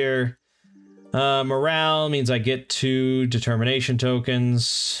here. Morale means I get 2 determination tokens,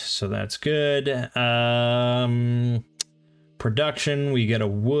 so that's good. Production, we get a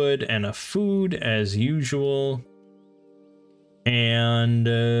wood and a food as usual. And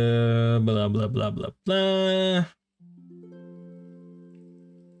blah blah blah blah blah.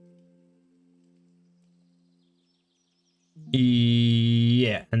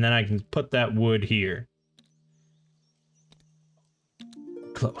 Yeah, and then I can put that wood here.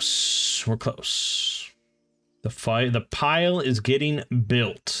 Close. We're close. The pile is getting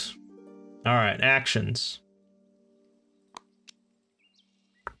built. All right, actions.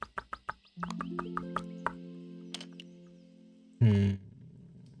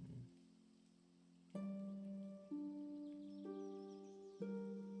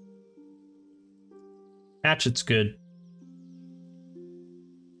 Hatchet's good.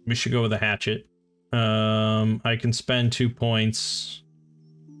 We should go with a hatchet. I can spend 2 points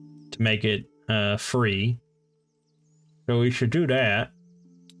to make it free. So we should do that.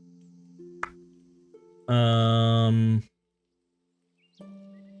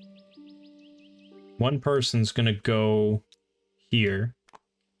 One person's gonna go here.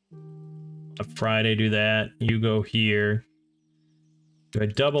 A Friday, do that. You go here. Do I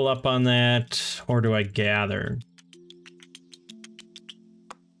double up on that, or do I gather?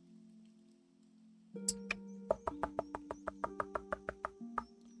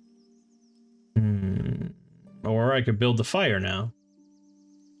 Or I could build the fire now.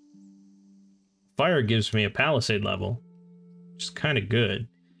 Fire gives me a palisade level, which is kind of good.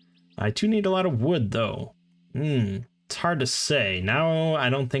 I do need a lot of wood, though. It's hard to say. Now I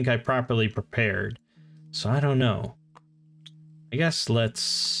don't think I properly prepared, so I don't know. I guess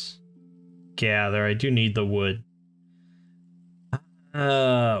let's gather. I do need the wood.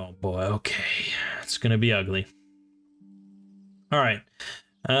 Oh boy, okay. It's gonna be ugly. Alright.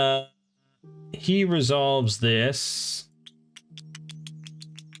 He resolves this.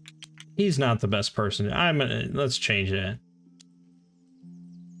 He's not the best person. Let's change that.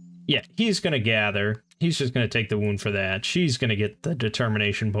 Yeah, he's gonna gather. He's just gonna take the wound for that. She's gonna get the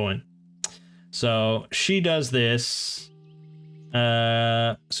determination point. So she does this.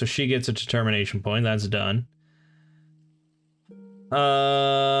 So she gets a determination point. That's done.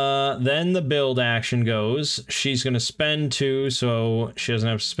 Then the build action goes. She's gonna spend 2, so she doesn't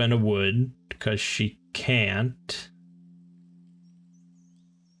have to spend a wood because she can't.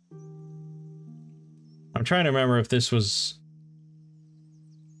 I'm trying to remember if this was...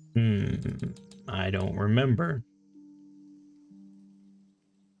 I don't remember.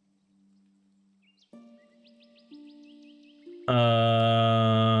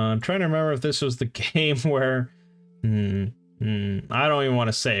 I'm trying to remember if this was the game where... I don't even want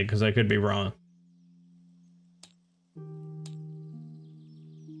to say it because I could be wrong.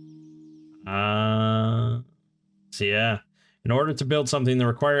 So yeah. In order to build something, the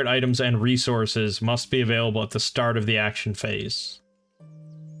required items and resources must be available at the start of the action phase.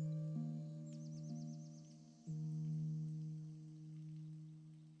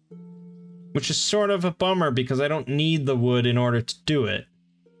 Which is sort of a bummer because I don't need the wood in order to do it.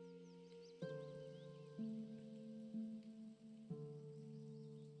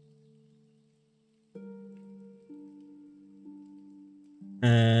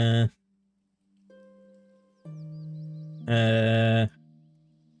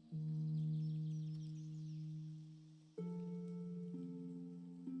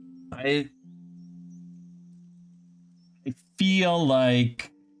 I feel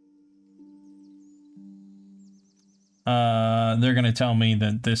like they're going to tell me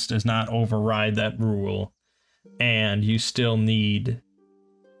that this does not override that rule, and you still need...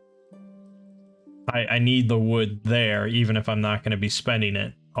 I need the wood there, even if I'm not going to be spending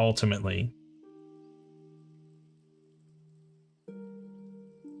it, ultimately.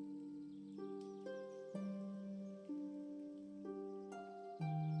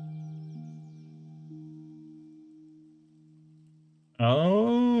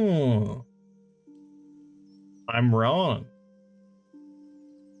 Oh. I'm wrong.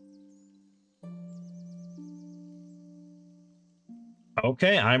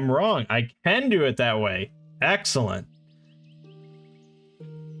 Okay, I'm wrong. I can do it that way. Excellent.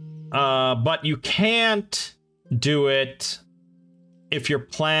 But you can't do it if you're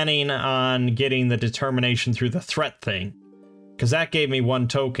planning on getting the determination through the threat thing, because that gave me 1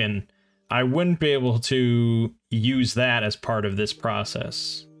 token. I wouldn't be able to use that as part of this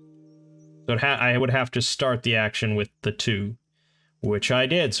process. So I would have to start the action with the 2, which I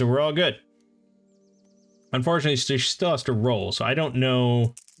did, so we're all good. Unfortunately, she still has to roll, so I don't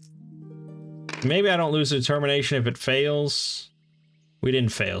know. Maybe I don't lose the determination if it fails. We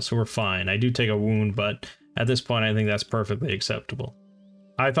didn't fail, so we're fine. I do take a wound, but at this point, I think that's perfectly acceptable.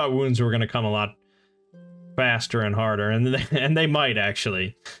 I thought wounds were going to come a lot faster and harder, and they might,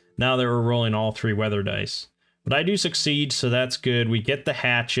 actually, now that we're rolling all 3 weather dice. But I do succeed, so that's good. We get the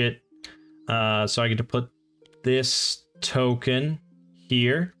hatchet, so I get to put this token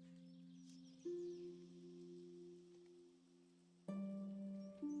here.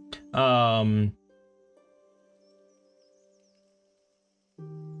 Oh,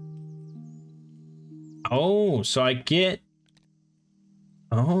 so I get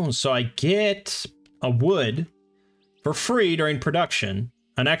a wood for free during production,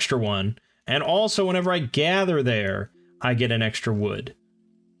 an extra one, and also whenever I gather there, I get an extra wood.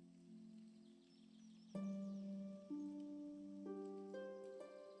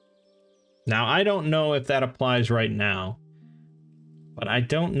 Now, I don't know if that applies right now, but I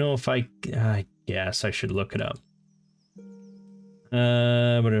don't know if I guess I should look it up.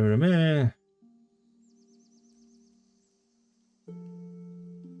 No.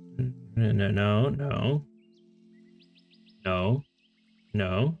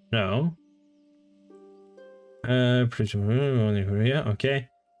 Yeah, okay.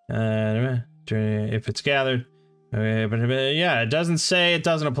 If it's gathered. But yeah, it doesn't say it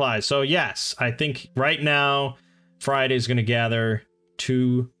doesn't apply. So yes, I think right now Friday's gonna gather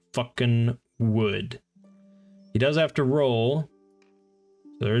 2 fucking wood. He does have to roll.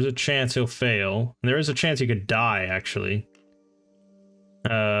 So there is a chance he'll fail. And there is a chance he could die, actually.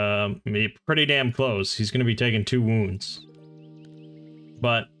 Pretty damn close. He's gonna be taking 2 wounds.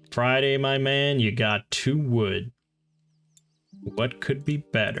 But Friday, my man, you got 2 wood. What could be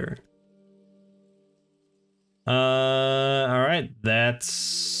better? Alright,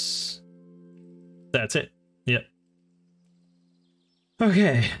 that's it. Yep.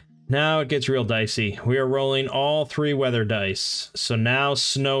 Okay, now it gets real dicey. We are rolling all 3 weather dice. So now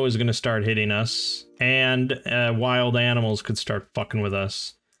snow is gonna start hitting us, and wild animals could start fucking with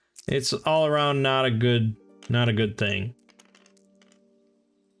us. It's all around not a good thing.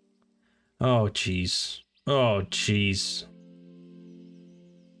 Oh, jeez. Oh, jeez.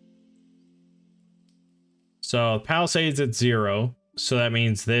 So Palisades at 0, so that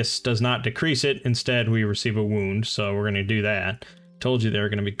means this does not decrease it. Instead, we receive a wound, so we're going to do that. Told you they were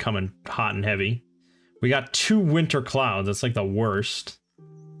going to be coming hot and heavy. We got 2 winter clouds. That's like the worst.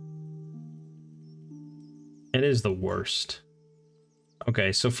 It is the worst.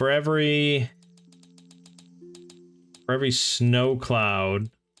 Okay, so for every snow cloud,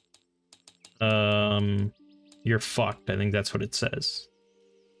 you're fucked. I think that's what it says.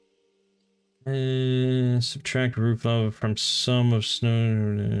 Subtract roof level from sum of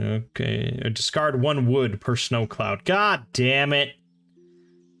snow. Okay, discard 1 wood per snow cloud. God damn it!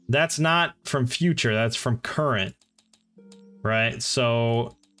 That's not from future. That's from current, right?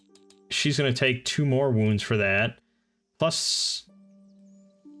 So she's gonna take 2 more wounds for that, plus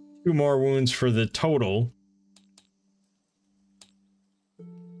 2 more wounds for the total.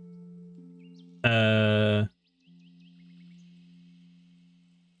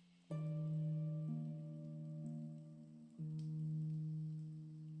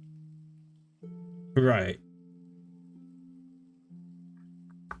 Right.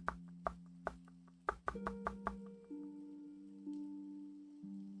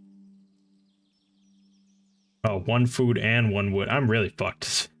 Oh, 1 food and 1 wood. I'm really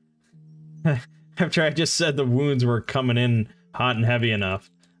fucked. After I just said the wounds were coming in hot and heavy enough.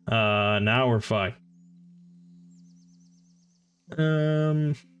 Now we're fucked.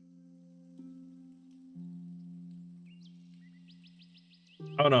 Oh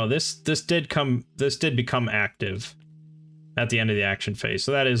no, this did become active at the end of the action phase.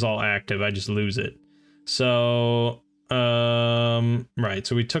 So that is all active. I just lose it. So right,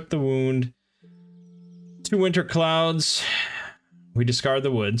 so we took the wound. 2 winter clouds. We discard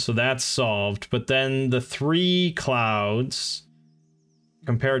the wood, so that's solved. But then the 3 clouds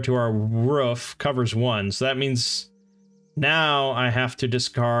compared to our roof covers 1. So that means now I have to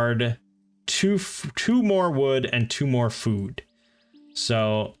discard two more wood and 2 more food.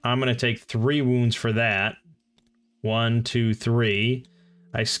 So I'm going to take 3 wounds for that. 1, 2, 3.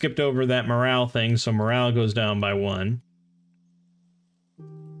 I skipped over that morale thing, so morale goes down by 1.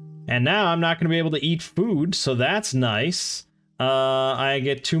 And now I'm not going to be able to eat food, so that's nice. I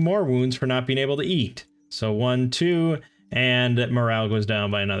get 2 more wounds for not being able to eat. So 1, 2, and morale goes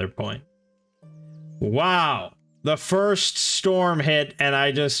down by another point. Wow. The first storm hit, and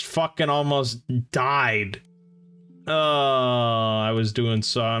I just fucking almost died. I was doing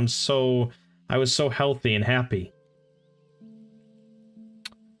so... I was so healthy and happy.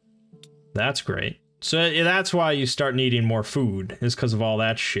 That's great. So yeah, that's why you start needing more food, is because of all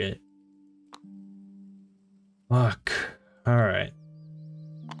that shit. Fuck. Alright.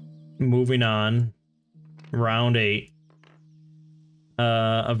 Moving on. Round 8.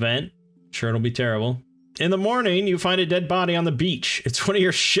 Event. Sure, it'll be terrible. In the morning, you find a dead body on the beach. It's one of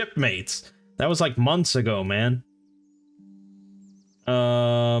your shipmates. That was like months ago, man.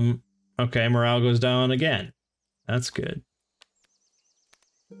 Okay, morale goes down again. That's good.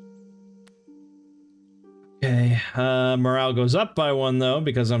 Okay, morale goes up by 1 though,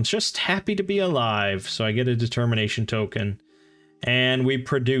 because I'm just happy to be alive, so I get a determination token. And we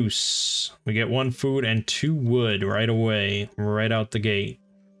produce. We get 1 food and 2 wood right away, right out the gate.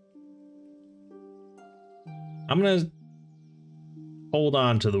 I'm gonna hold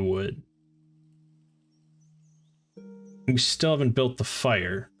on to the wood. We still haven't built the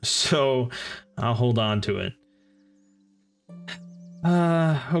fire, so I'll hold on to it.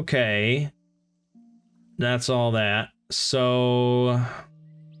 Okay. That's all that. So...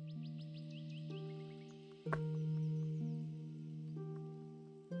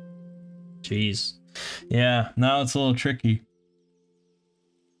 Jeez. Yeah, now it's a little tricky.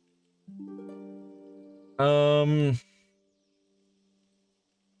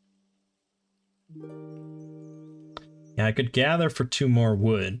 Yeah, I could gather for 2 more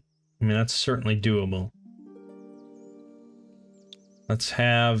wood. I mean, that's certainly doable. Let's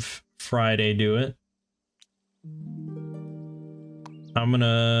have Friday do it. I'm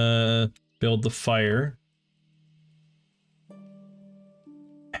gonna build the fire.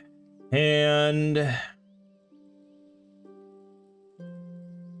 And...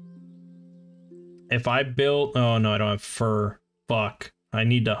 if I build... oh no, I don't have fur. Fuck. I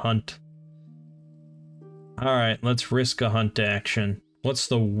need to hunt. Alright, let's risk a hunt action. What's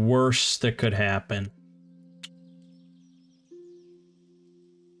the worst that could happen?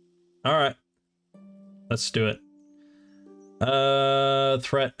 Alright. Let's do it.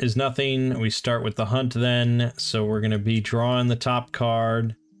 Threat is nothing. We start with the hunt then. So we're gonna be drawing the top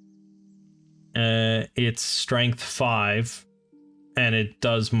card. It's strength 5. And it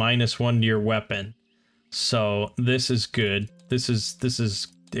does -1 to your weapon. So this is good. This is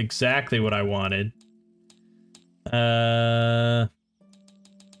exactly what I wanted.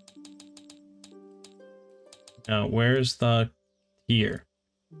 Where's the... here.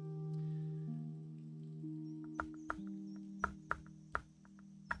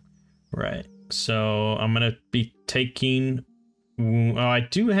 Right. So I'm gonna be taking... oh, I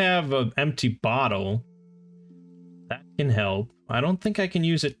do have an empty bottle. That can help. I don't think I can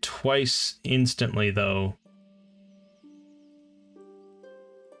use it twice instantly, though.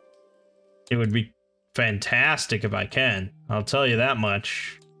 It would be fantastic if I can. I'll tell you that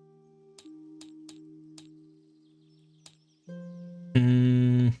much.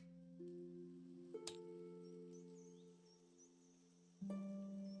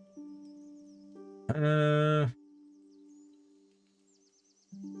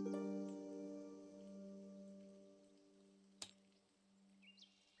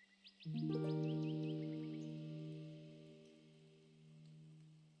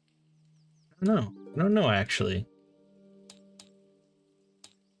 No, I don't know, actually.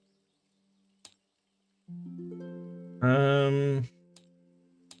 Let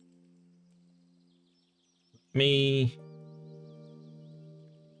me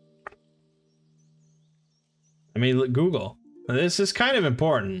Google. This is kind of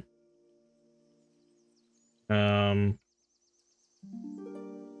important.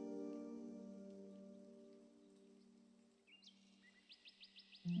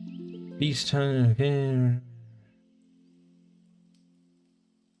 Peacetime. Okay.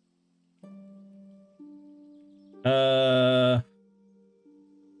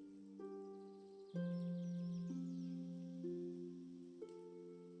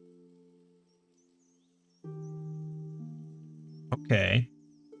 Okay.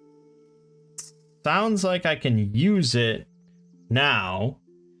 Sounds like I can use it now.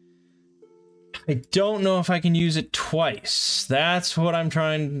 I don't know if I can use it twice. That's what I'm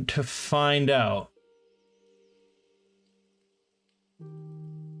trying to find out.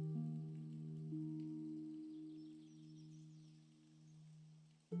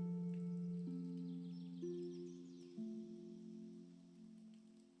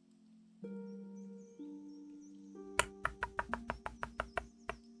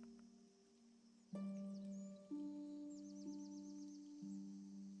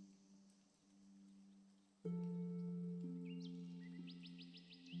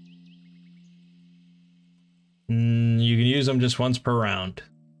 You can use them just once per round.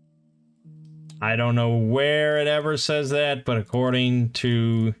 I don't know where it ever says that, but according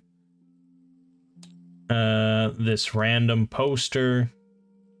to this random poster,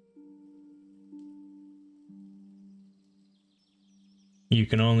 you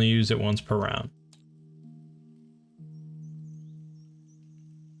can only use it once per round.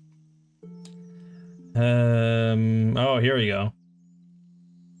 Oh, here we go.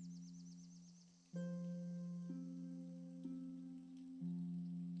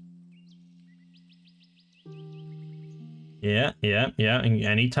 Yeah.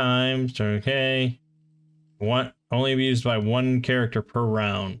 Anytime. Okay. One only be used by one character per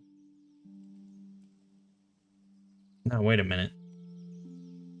round. No, wait a minute.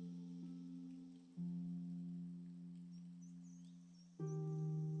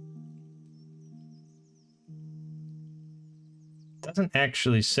 Doesn't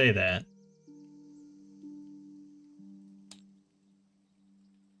actually say that.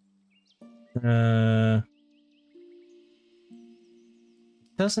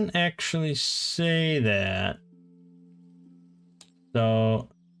 Doesn't actually say that. So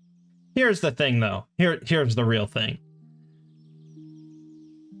here's the thing though. Here's the real thing.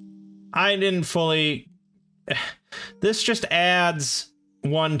 I didn't fully this just adds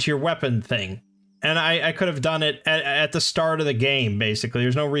one to your weapon thing. And I could have done it at the start of the game, basically.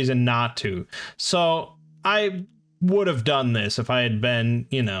 There's no reason not to. So I would have done this if I had been,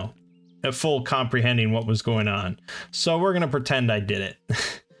 you know, a full comprehending what was going on. So we're gonna pretend I did it.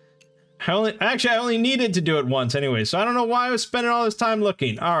 I only needed to do it once anyway, so I don't know why I was spending all this time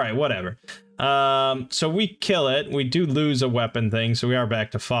looking. All right, whatever. So we kill it. We do lose a weapon thing, so we are back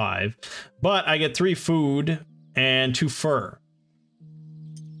to 5. But I get 3 food and 2 fur.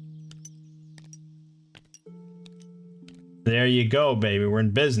 There you go, baby. We're in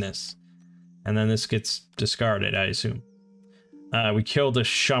business. And then this gets discarded, I assume. We killed a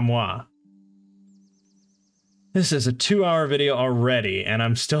chamois. This is a 2-hour video already, and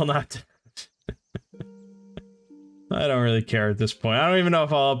I'm still not... I don't really care at this point. I don't even know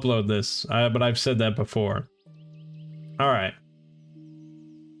if I'll upload this, but I've said that before. Alright.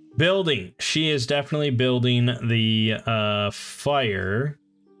 Building. She is definitely building the fire.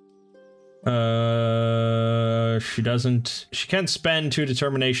 She can spend 2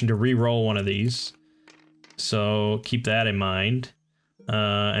 determination to re-roll one of these. So keep that in mind.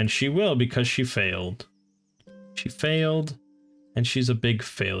 And she will because she failed. She failed, and she's a big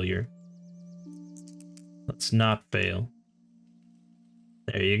failure. Let's not fail.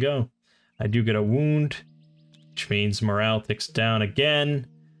 There you go. I do get a wound, which means morale ticks down again.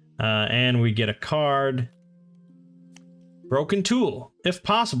 And we get a card. Broken tool. If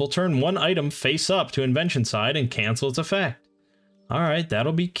possible, turn one item face up to invention side and cancel its effect. Alright,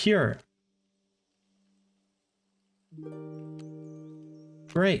 that'll be cure.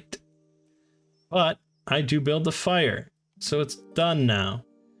 Great. But I do build the fire, so it's done now.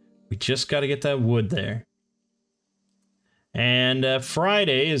 We just got to get that wood there. And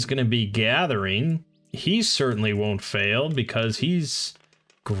Friday is going to be gathering. He certainly won't fail because he's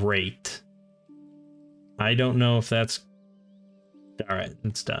great. I don't know if that's... Alright,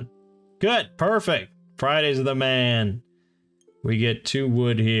 it's done. Good, perfect. Friday's the man. We get 2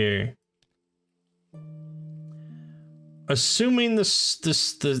 wood here. Assuming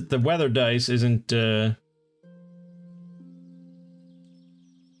the weather dice isn't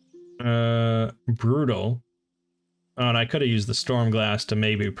brutal. Oh, and I could have used the storm glass to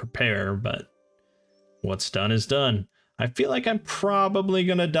maybe prepare, but what's done is done. I feel like I'm probably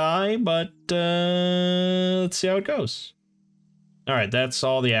gonna die, but let's see how it goes. All right, that's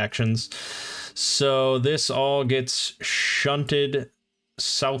all the actions. So this all gets shunted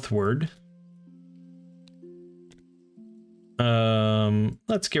southward.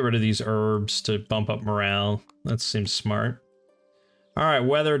 Let's get rid of these herbs to bump up morale. That seems smart. All right,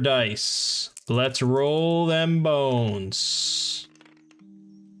 weather dice. Let's roll them bones.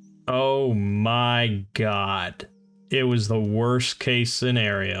 Oh my god. It was the worst case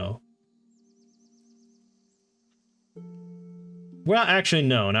scenario. Well, actually,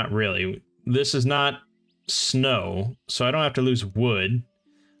 no, not really. This is not snow, so I don't have to lose wood.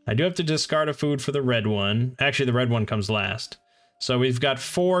 I do have to discard a food for the red one. Actually, the red one comes last. So we've got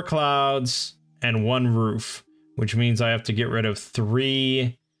 4 clouds and 1 roof, which means I have to get rid of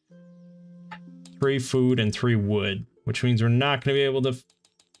 3 food and 3 wood, which means we're not going to be able to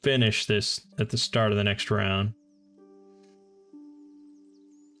finish this at the start of the next round.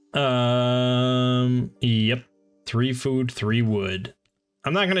 Yep. 3 food, 3 wood.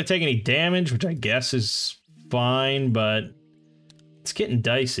 I'm not going to take any damage, which I guess is fine, but it's getting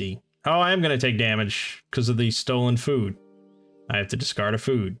dicey. Oh, I am going to take damage because of the stolen food. I have to discard a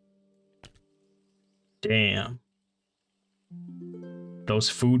food. Damn. Those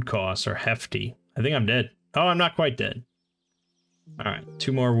food costs are hefty. I think I'm dead. Oh, I'm not quite dead. Alright,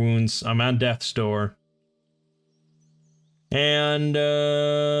 2 more wounds. I'm on death's door. And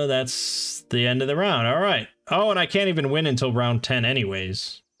that's the end of the round. Alright. Oh, and I can't even win until round 10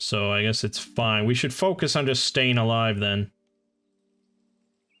 anyways. So I guess it's fine. We should focus on just staying alive then.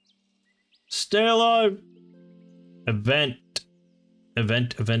 Stay alive! Event.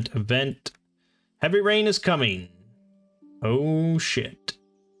 Event, event, event. Heavy rain is coming. Oh, shit.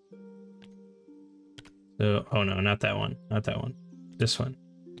 So, oh no, not that one. Not that one. This one.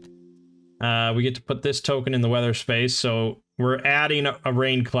 We get to put this token in the weather space, so we're adding a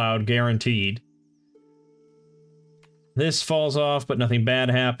rain cloud guaranteed. This falls off, but nothing bad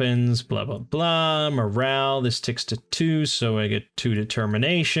happens. Blah, blah, blah. Morale. This ticks to 2, so I get 2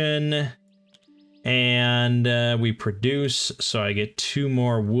 determination. And we produce, so I get 2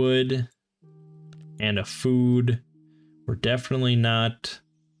 more wood and a food. We're definitely not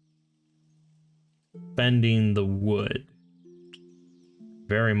spending the wood.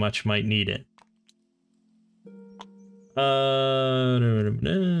 Very much might need it.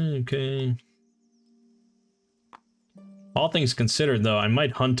 Okay. All things considered, though, I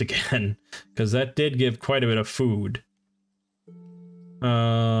might hunt again, because that did give quite a bit of food.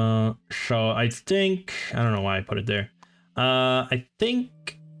 So I think, I don't know why I put it there. I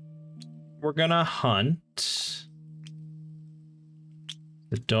think we're gonna hunt.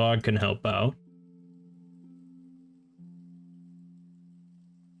 The dog can help out.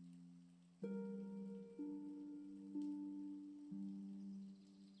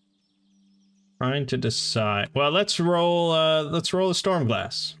 Trying to decide. Well, let's roll a storm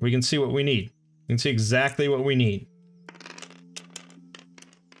glass. We can see what we need. We can see exactly what we need.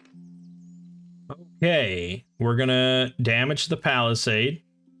 Okay, we're gonna damage the palisade.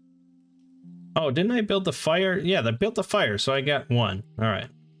 Oh, didn't I build the fire? Yeah, I built the fire, so I got 1. All right.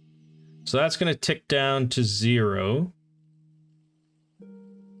 So that's gonna tick down to 0.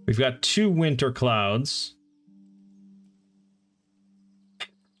 We've got 2 winter clouds.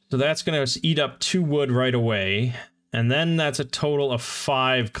 So that's going to eat up 2 wood right away. And then that's a total of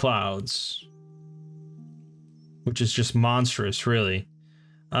 5 clouds. Which is just monstrous, really.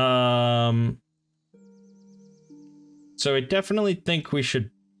 So I definitely think we should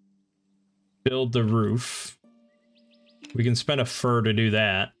build the roof. We can spend a fur to do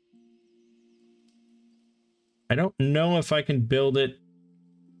that. I don't know if I can build it.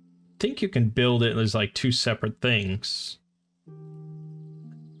 I think you can build it as like 2 separate things.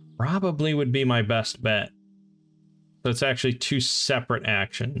 Probably would be my best bet. So it's actually 2 separate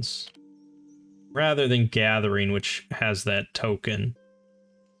actions. Rather than gathering, which has that token.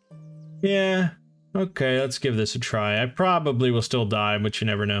 Yeah, okay, let's give this a try. I probably will still die, but you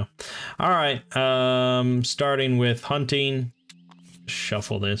never know. Alright, starting with hunting.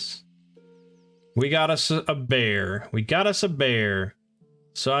 Shuffle this. We got us a bear. We got us a bear.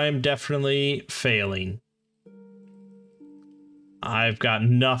 So I am definitely failing. I've got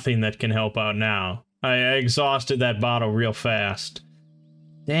nothing that can help out now. I exhausted that bottle real fast.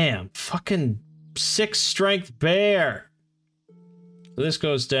 Damn, fucking 6 strength bear. So this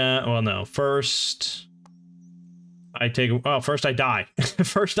goes down. Well, no. First, I take. Oh, first I die.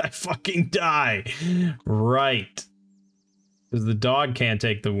 First I fucking die. Right. Because the dog can't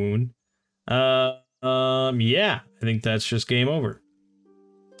take the wound. Yeah. I think that's just game over.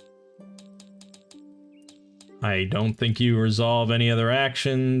 I don't think you resolve any other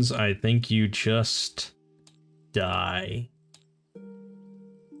actions. I think you just die.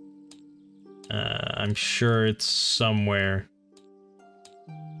 I'm sure it's somewhere.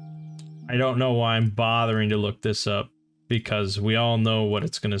 I don't know why I'm bothering to look this up, because we all know what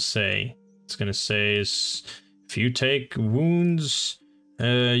it's gonna say. It's gonna say is, if you take wounds,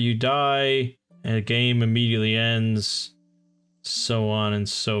 you die, and the game immediately ends, so on and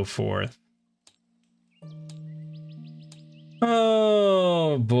so forth.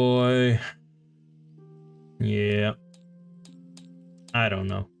 Oh boy. Yeah. I don't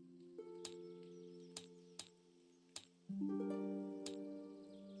know.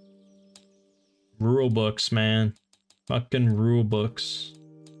 Rule books, man. Fucking rule books.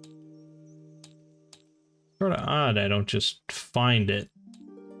 Sort of odd I don't just find it.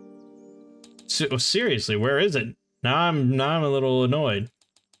 So, seriously, where is it? Now I'm a little annoyed.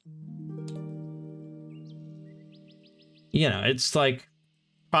 You know, it's like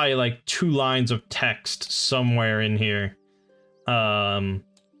probably like 2 lines of text somewhere in here. That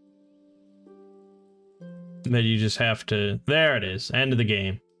you just have to... There it is. End of the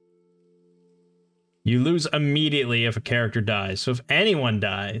game. You lose immediately if a character dies. So if anyone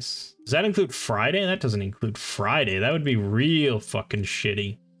dies... Does that include Friday? That doesn't include Friday. That would be real fucking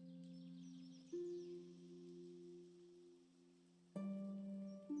shitty.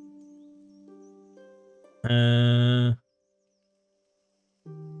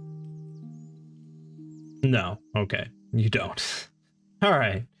 No. Okay. You don't.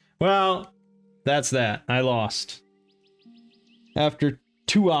 Alright. Well, that's that. I lost. After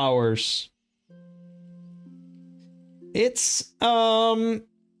 2 hours. It's not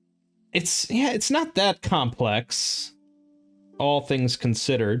that complex, all things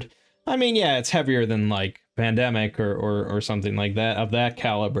considered. I mean, yeah, it's heavier than, like, Pandemic or something like that, of that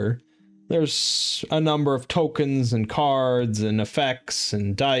caliber. There's a number of tokens and cards and effects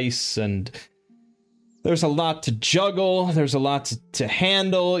and dice, and there's a lot to juggle, there's a lot to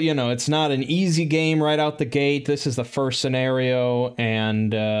handle. You know, it's not an easy game right out the gate. This is the first scenario,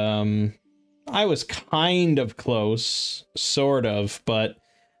 and I was kind of close, sort of, but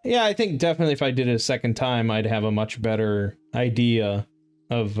yeah, I think definitely if I did it a second time, I'd have a much better idea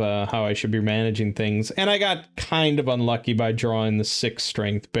of how I should be managing things. And I got kind of unlucky by drawing the 6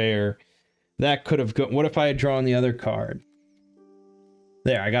 strength bear. That could have what if I had drawn the other card?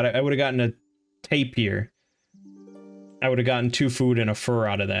 There, I would have gotten a tapir. I would have gotten 2 food and a fur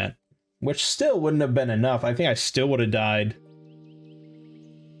out of that, which still wouldn't have been enough. I think I still would have died.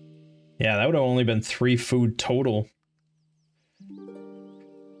 Yeah, that would have only been 3 food total.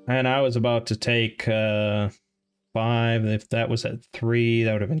 And I was about to take 5. If that was at 3,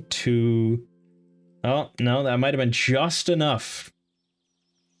 that would have been 2. Oh, no, that might have been just enough.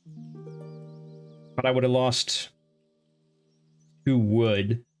 But I would have lost 2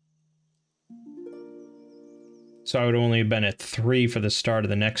 wood. So I would only have been at 3 for the start of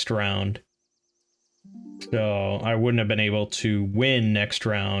the next round. So I wouldn't have been able to win next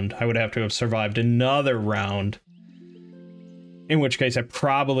round. I would have to have survived another round. In which case I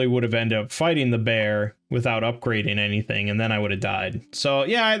probably would have ended up fighting the bear without upgrading anything, and then I would have died. So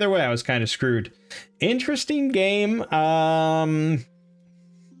yeah, either way, I was kind of screwed. Interesting game. I mean,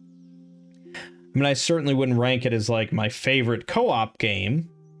 I certainly wouldn't rank it as like my favorite co-op game.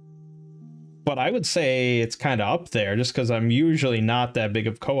 But I would say it's kind of up there, just because I'm usually not that big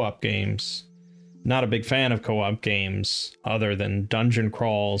of co-op games. Not a big fan of co-op games, other than dungeon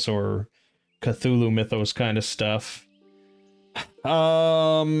crawls or Cthulhu Mythos kind of stuff.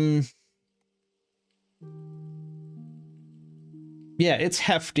 Yeah, it's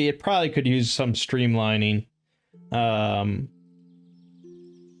hefty. It probably could use some streamlining. I'm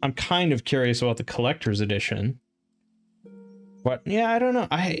kind of curious about the collector's edition. But yeah, I don't know.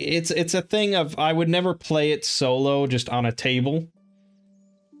 It's a thing of I would never play it solo just on a table.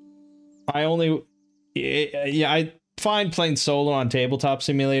 I find playing solo on Tabletop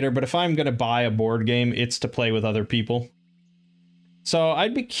Simulator, but if I'm gonna buy a board game, it's to play with other people. So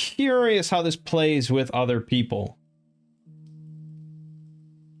I'd be curious how this plays with other people.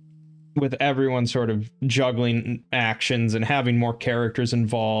 With everyone sort of juggling actions and having more characters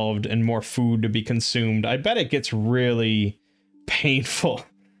involved and more food to be consumed. I bet it gets really painful.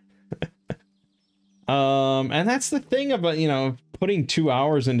 And that's the thing about, you know, putting 2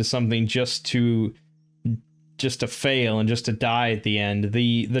 hours into something just to fail and just to die at the end.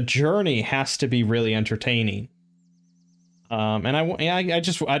 The journey has to be really entertaining. And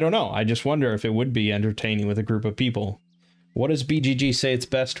I don't know. I just wonder if it would be entertaining with a group of people. What does BGG say it's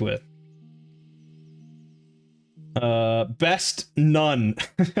best with? Best none.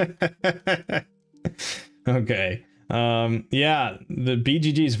 Okay. Yeah, the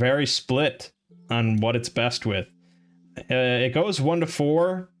BGG is very split on what it's best with. It goes 1 to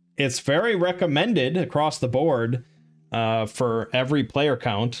 4. It's very recommended across the board. for every player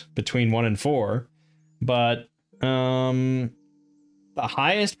count between 1 and 4, but the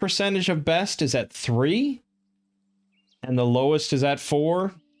highest percentage of best is at 3 and the lowest is at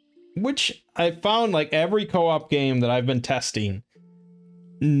 4, which I found like every co-op game that I've been testing,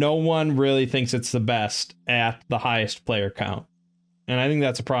 no one really thinks it's the best at the highest player count. And I think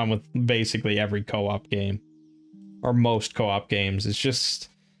that's a problem with basically every co-op game, or most co-op games. It's just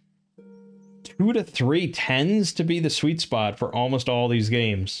 2 to 3 tends to be the sweet spot for almost all these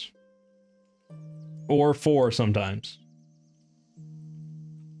games, or 4 sometimes.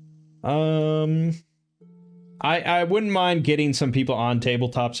 I wouldn't mind getting some people on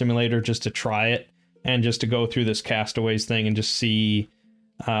Tabletop Simulator just to try it and just to go through this Castaways thing and just see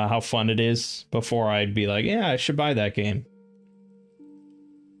how fun it is before I'd be like, yeah, I should buy that game.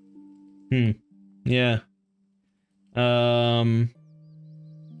 Yeah.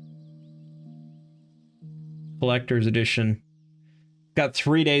 Collector's edition. Got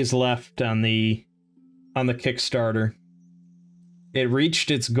 3 days left on the Kickstarter. It reached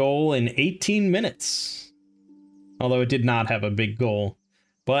its goal in 18 minutes. Although it did not have a big goal.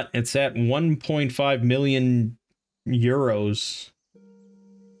 But it's at 1.5 million euros.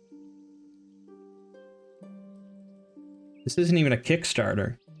 This isn't even a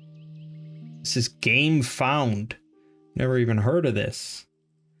Kickstarter. This is Game Found. Never even heard of this.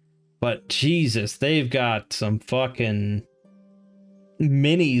 But Jesus, they've got some fucking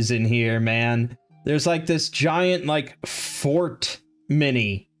minis in here, man. There's like this giant like fort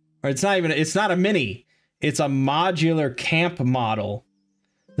mini. Or it's not a mini. It's a modular camp model.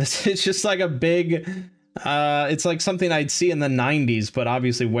 This is just like a big it's like something I'd see in the 90s, but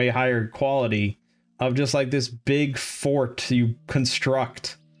obviously way higher quality, of just like this big fort you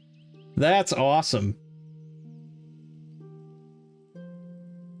construct. That's awesome.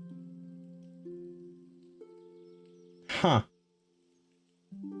 Huh.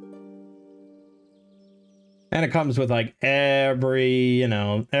 And it comes with like everything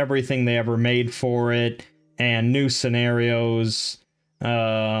they ever made for it, and new scenarios.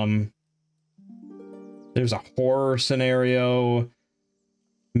 There's a horror scenario,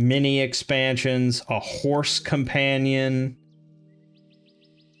 mini expansions, a horse companion,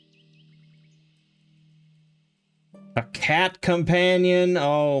 a cat companion.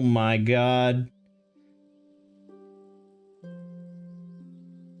 Oh my god.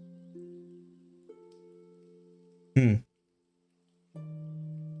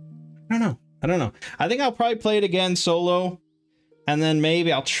 I don't know. I think I'll probably play it again solo, and then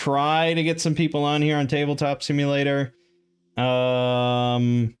maybe I'll try to get some people on here on Tabletop Simulator.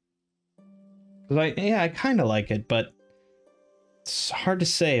 Because I kind of like it, but it's hard to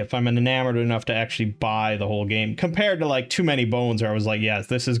say if I'm enamored enough to actually buy the whole game, compared to like Too Many Bones, where I was like, yes,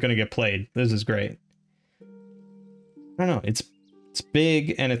 this is gonna get played. This is great. I don't know. It's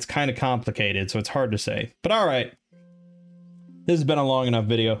big and it's kind of complicated, so it's hard to say. But all right, this has been a long enough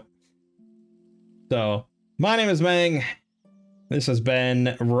video. So my name is Mangg. This has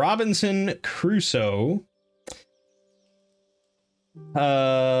been Robinson Crusoe.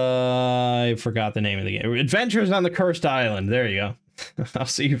 I forgot the name of the game. Adventures on the Cursed Island. There you go. I'll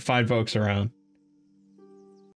see you fine folks around.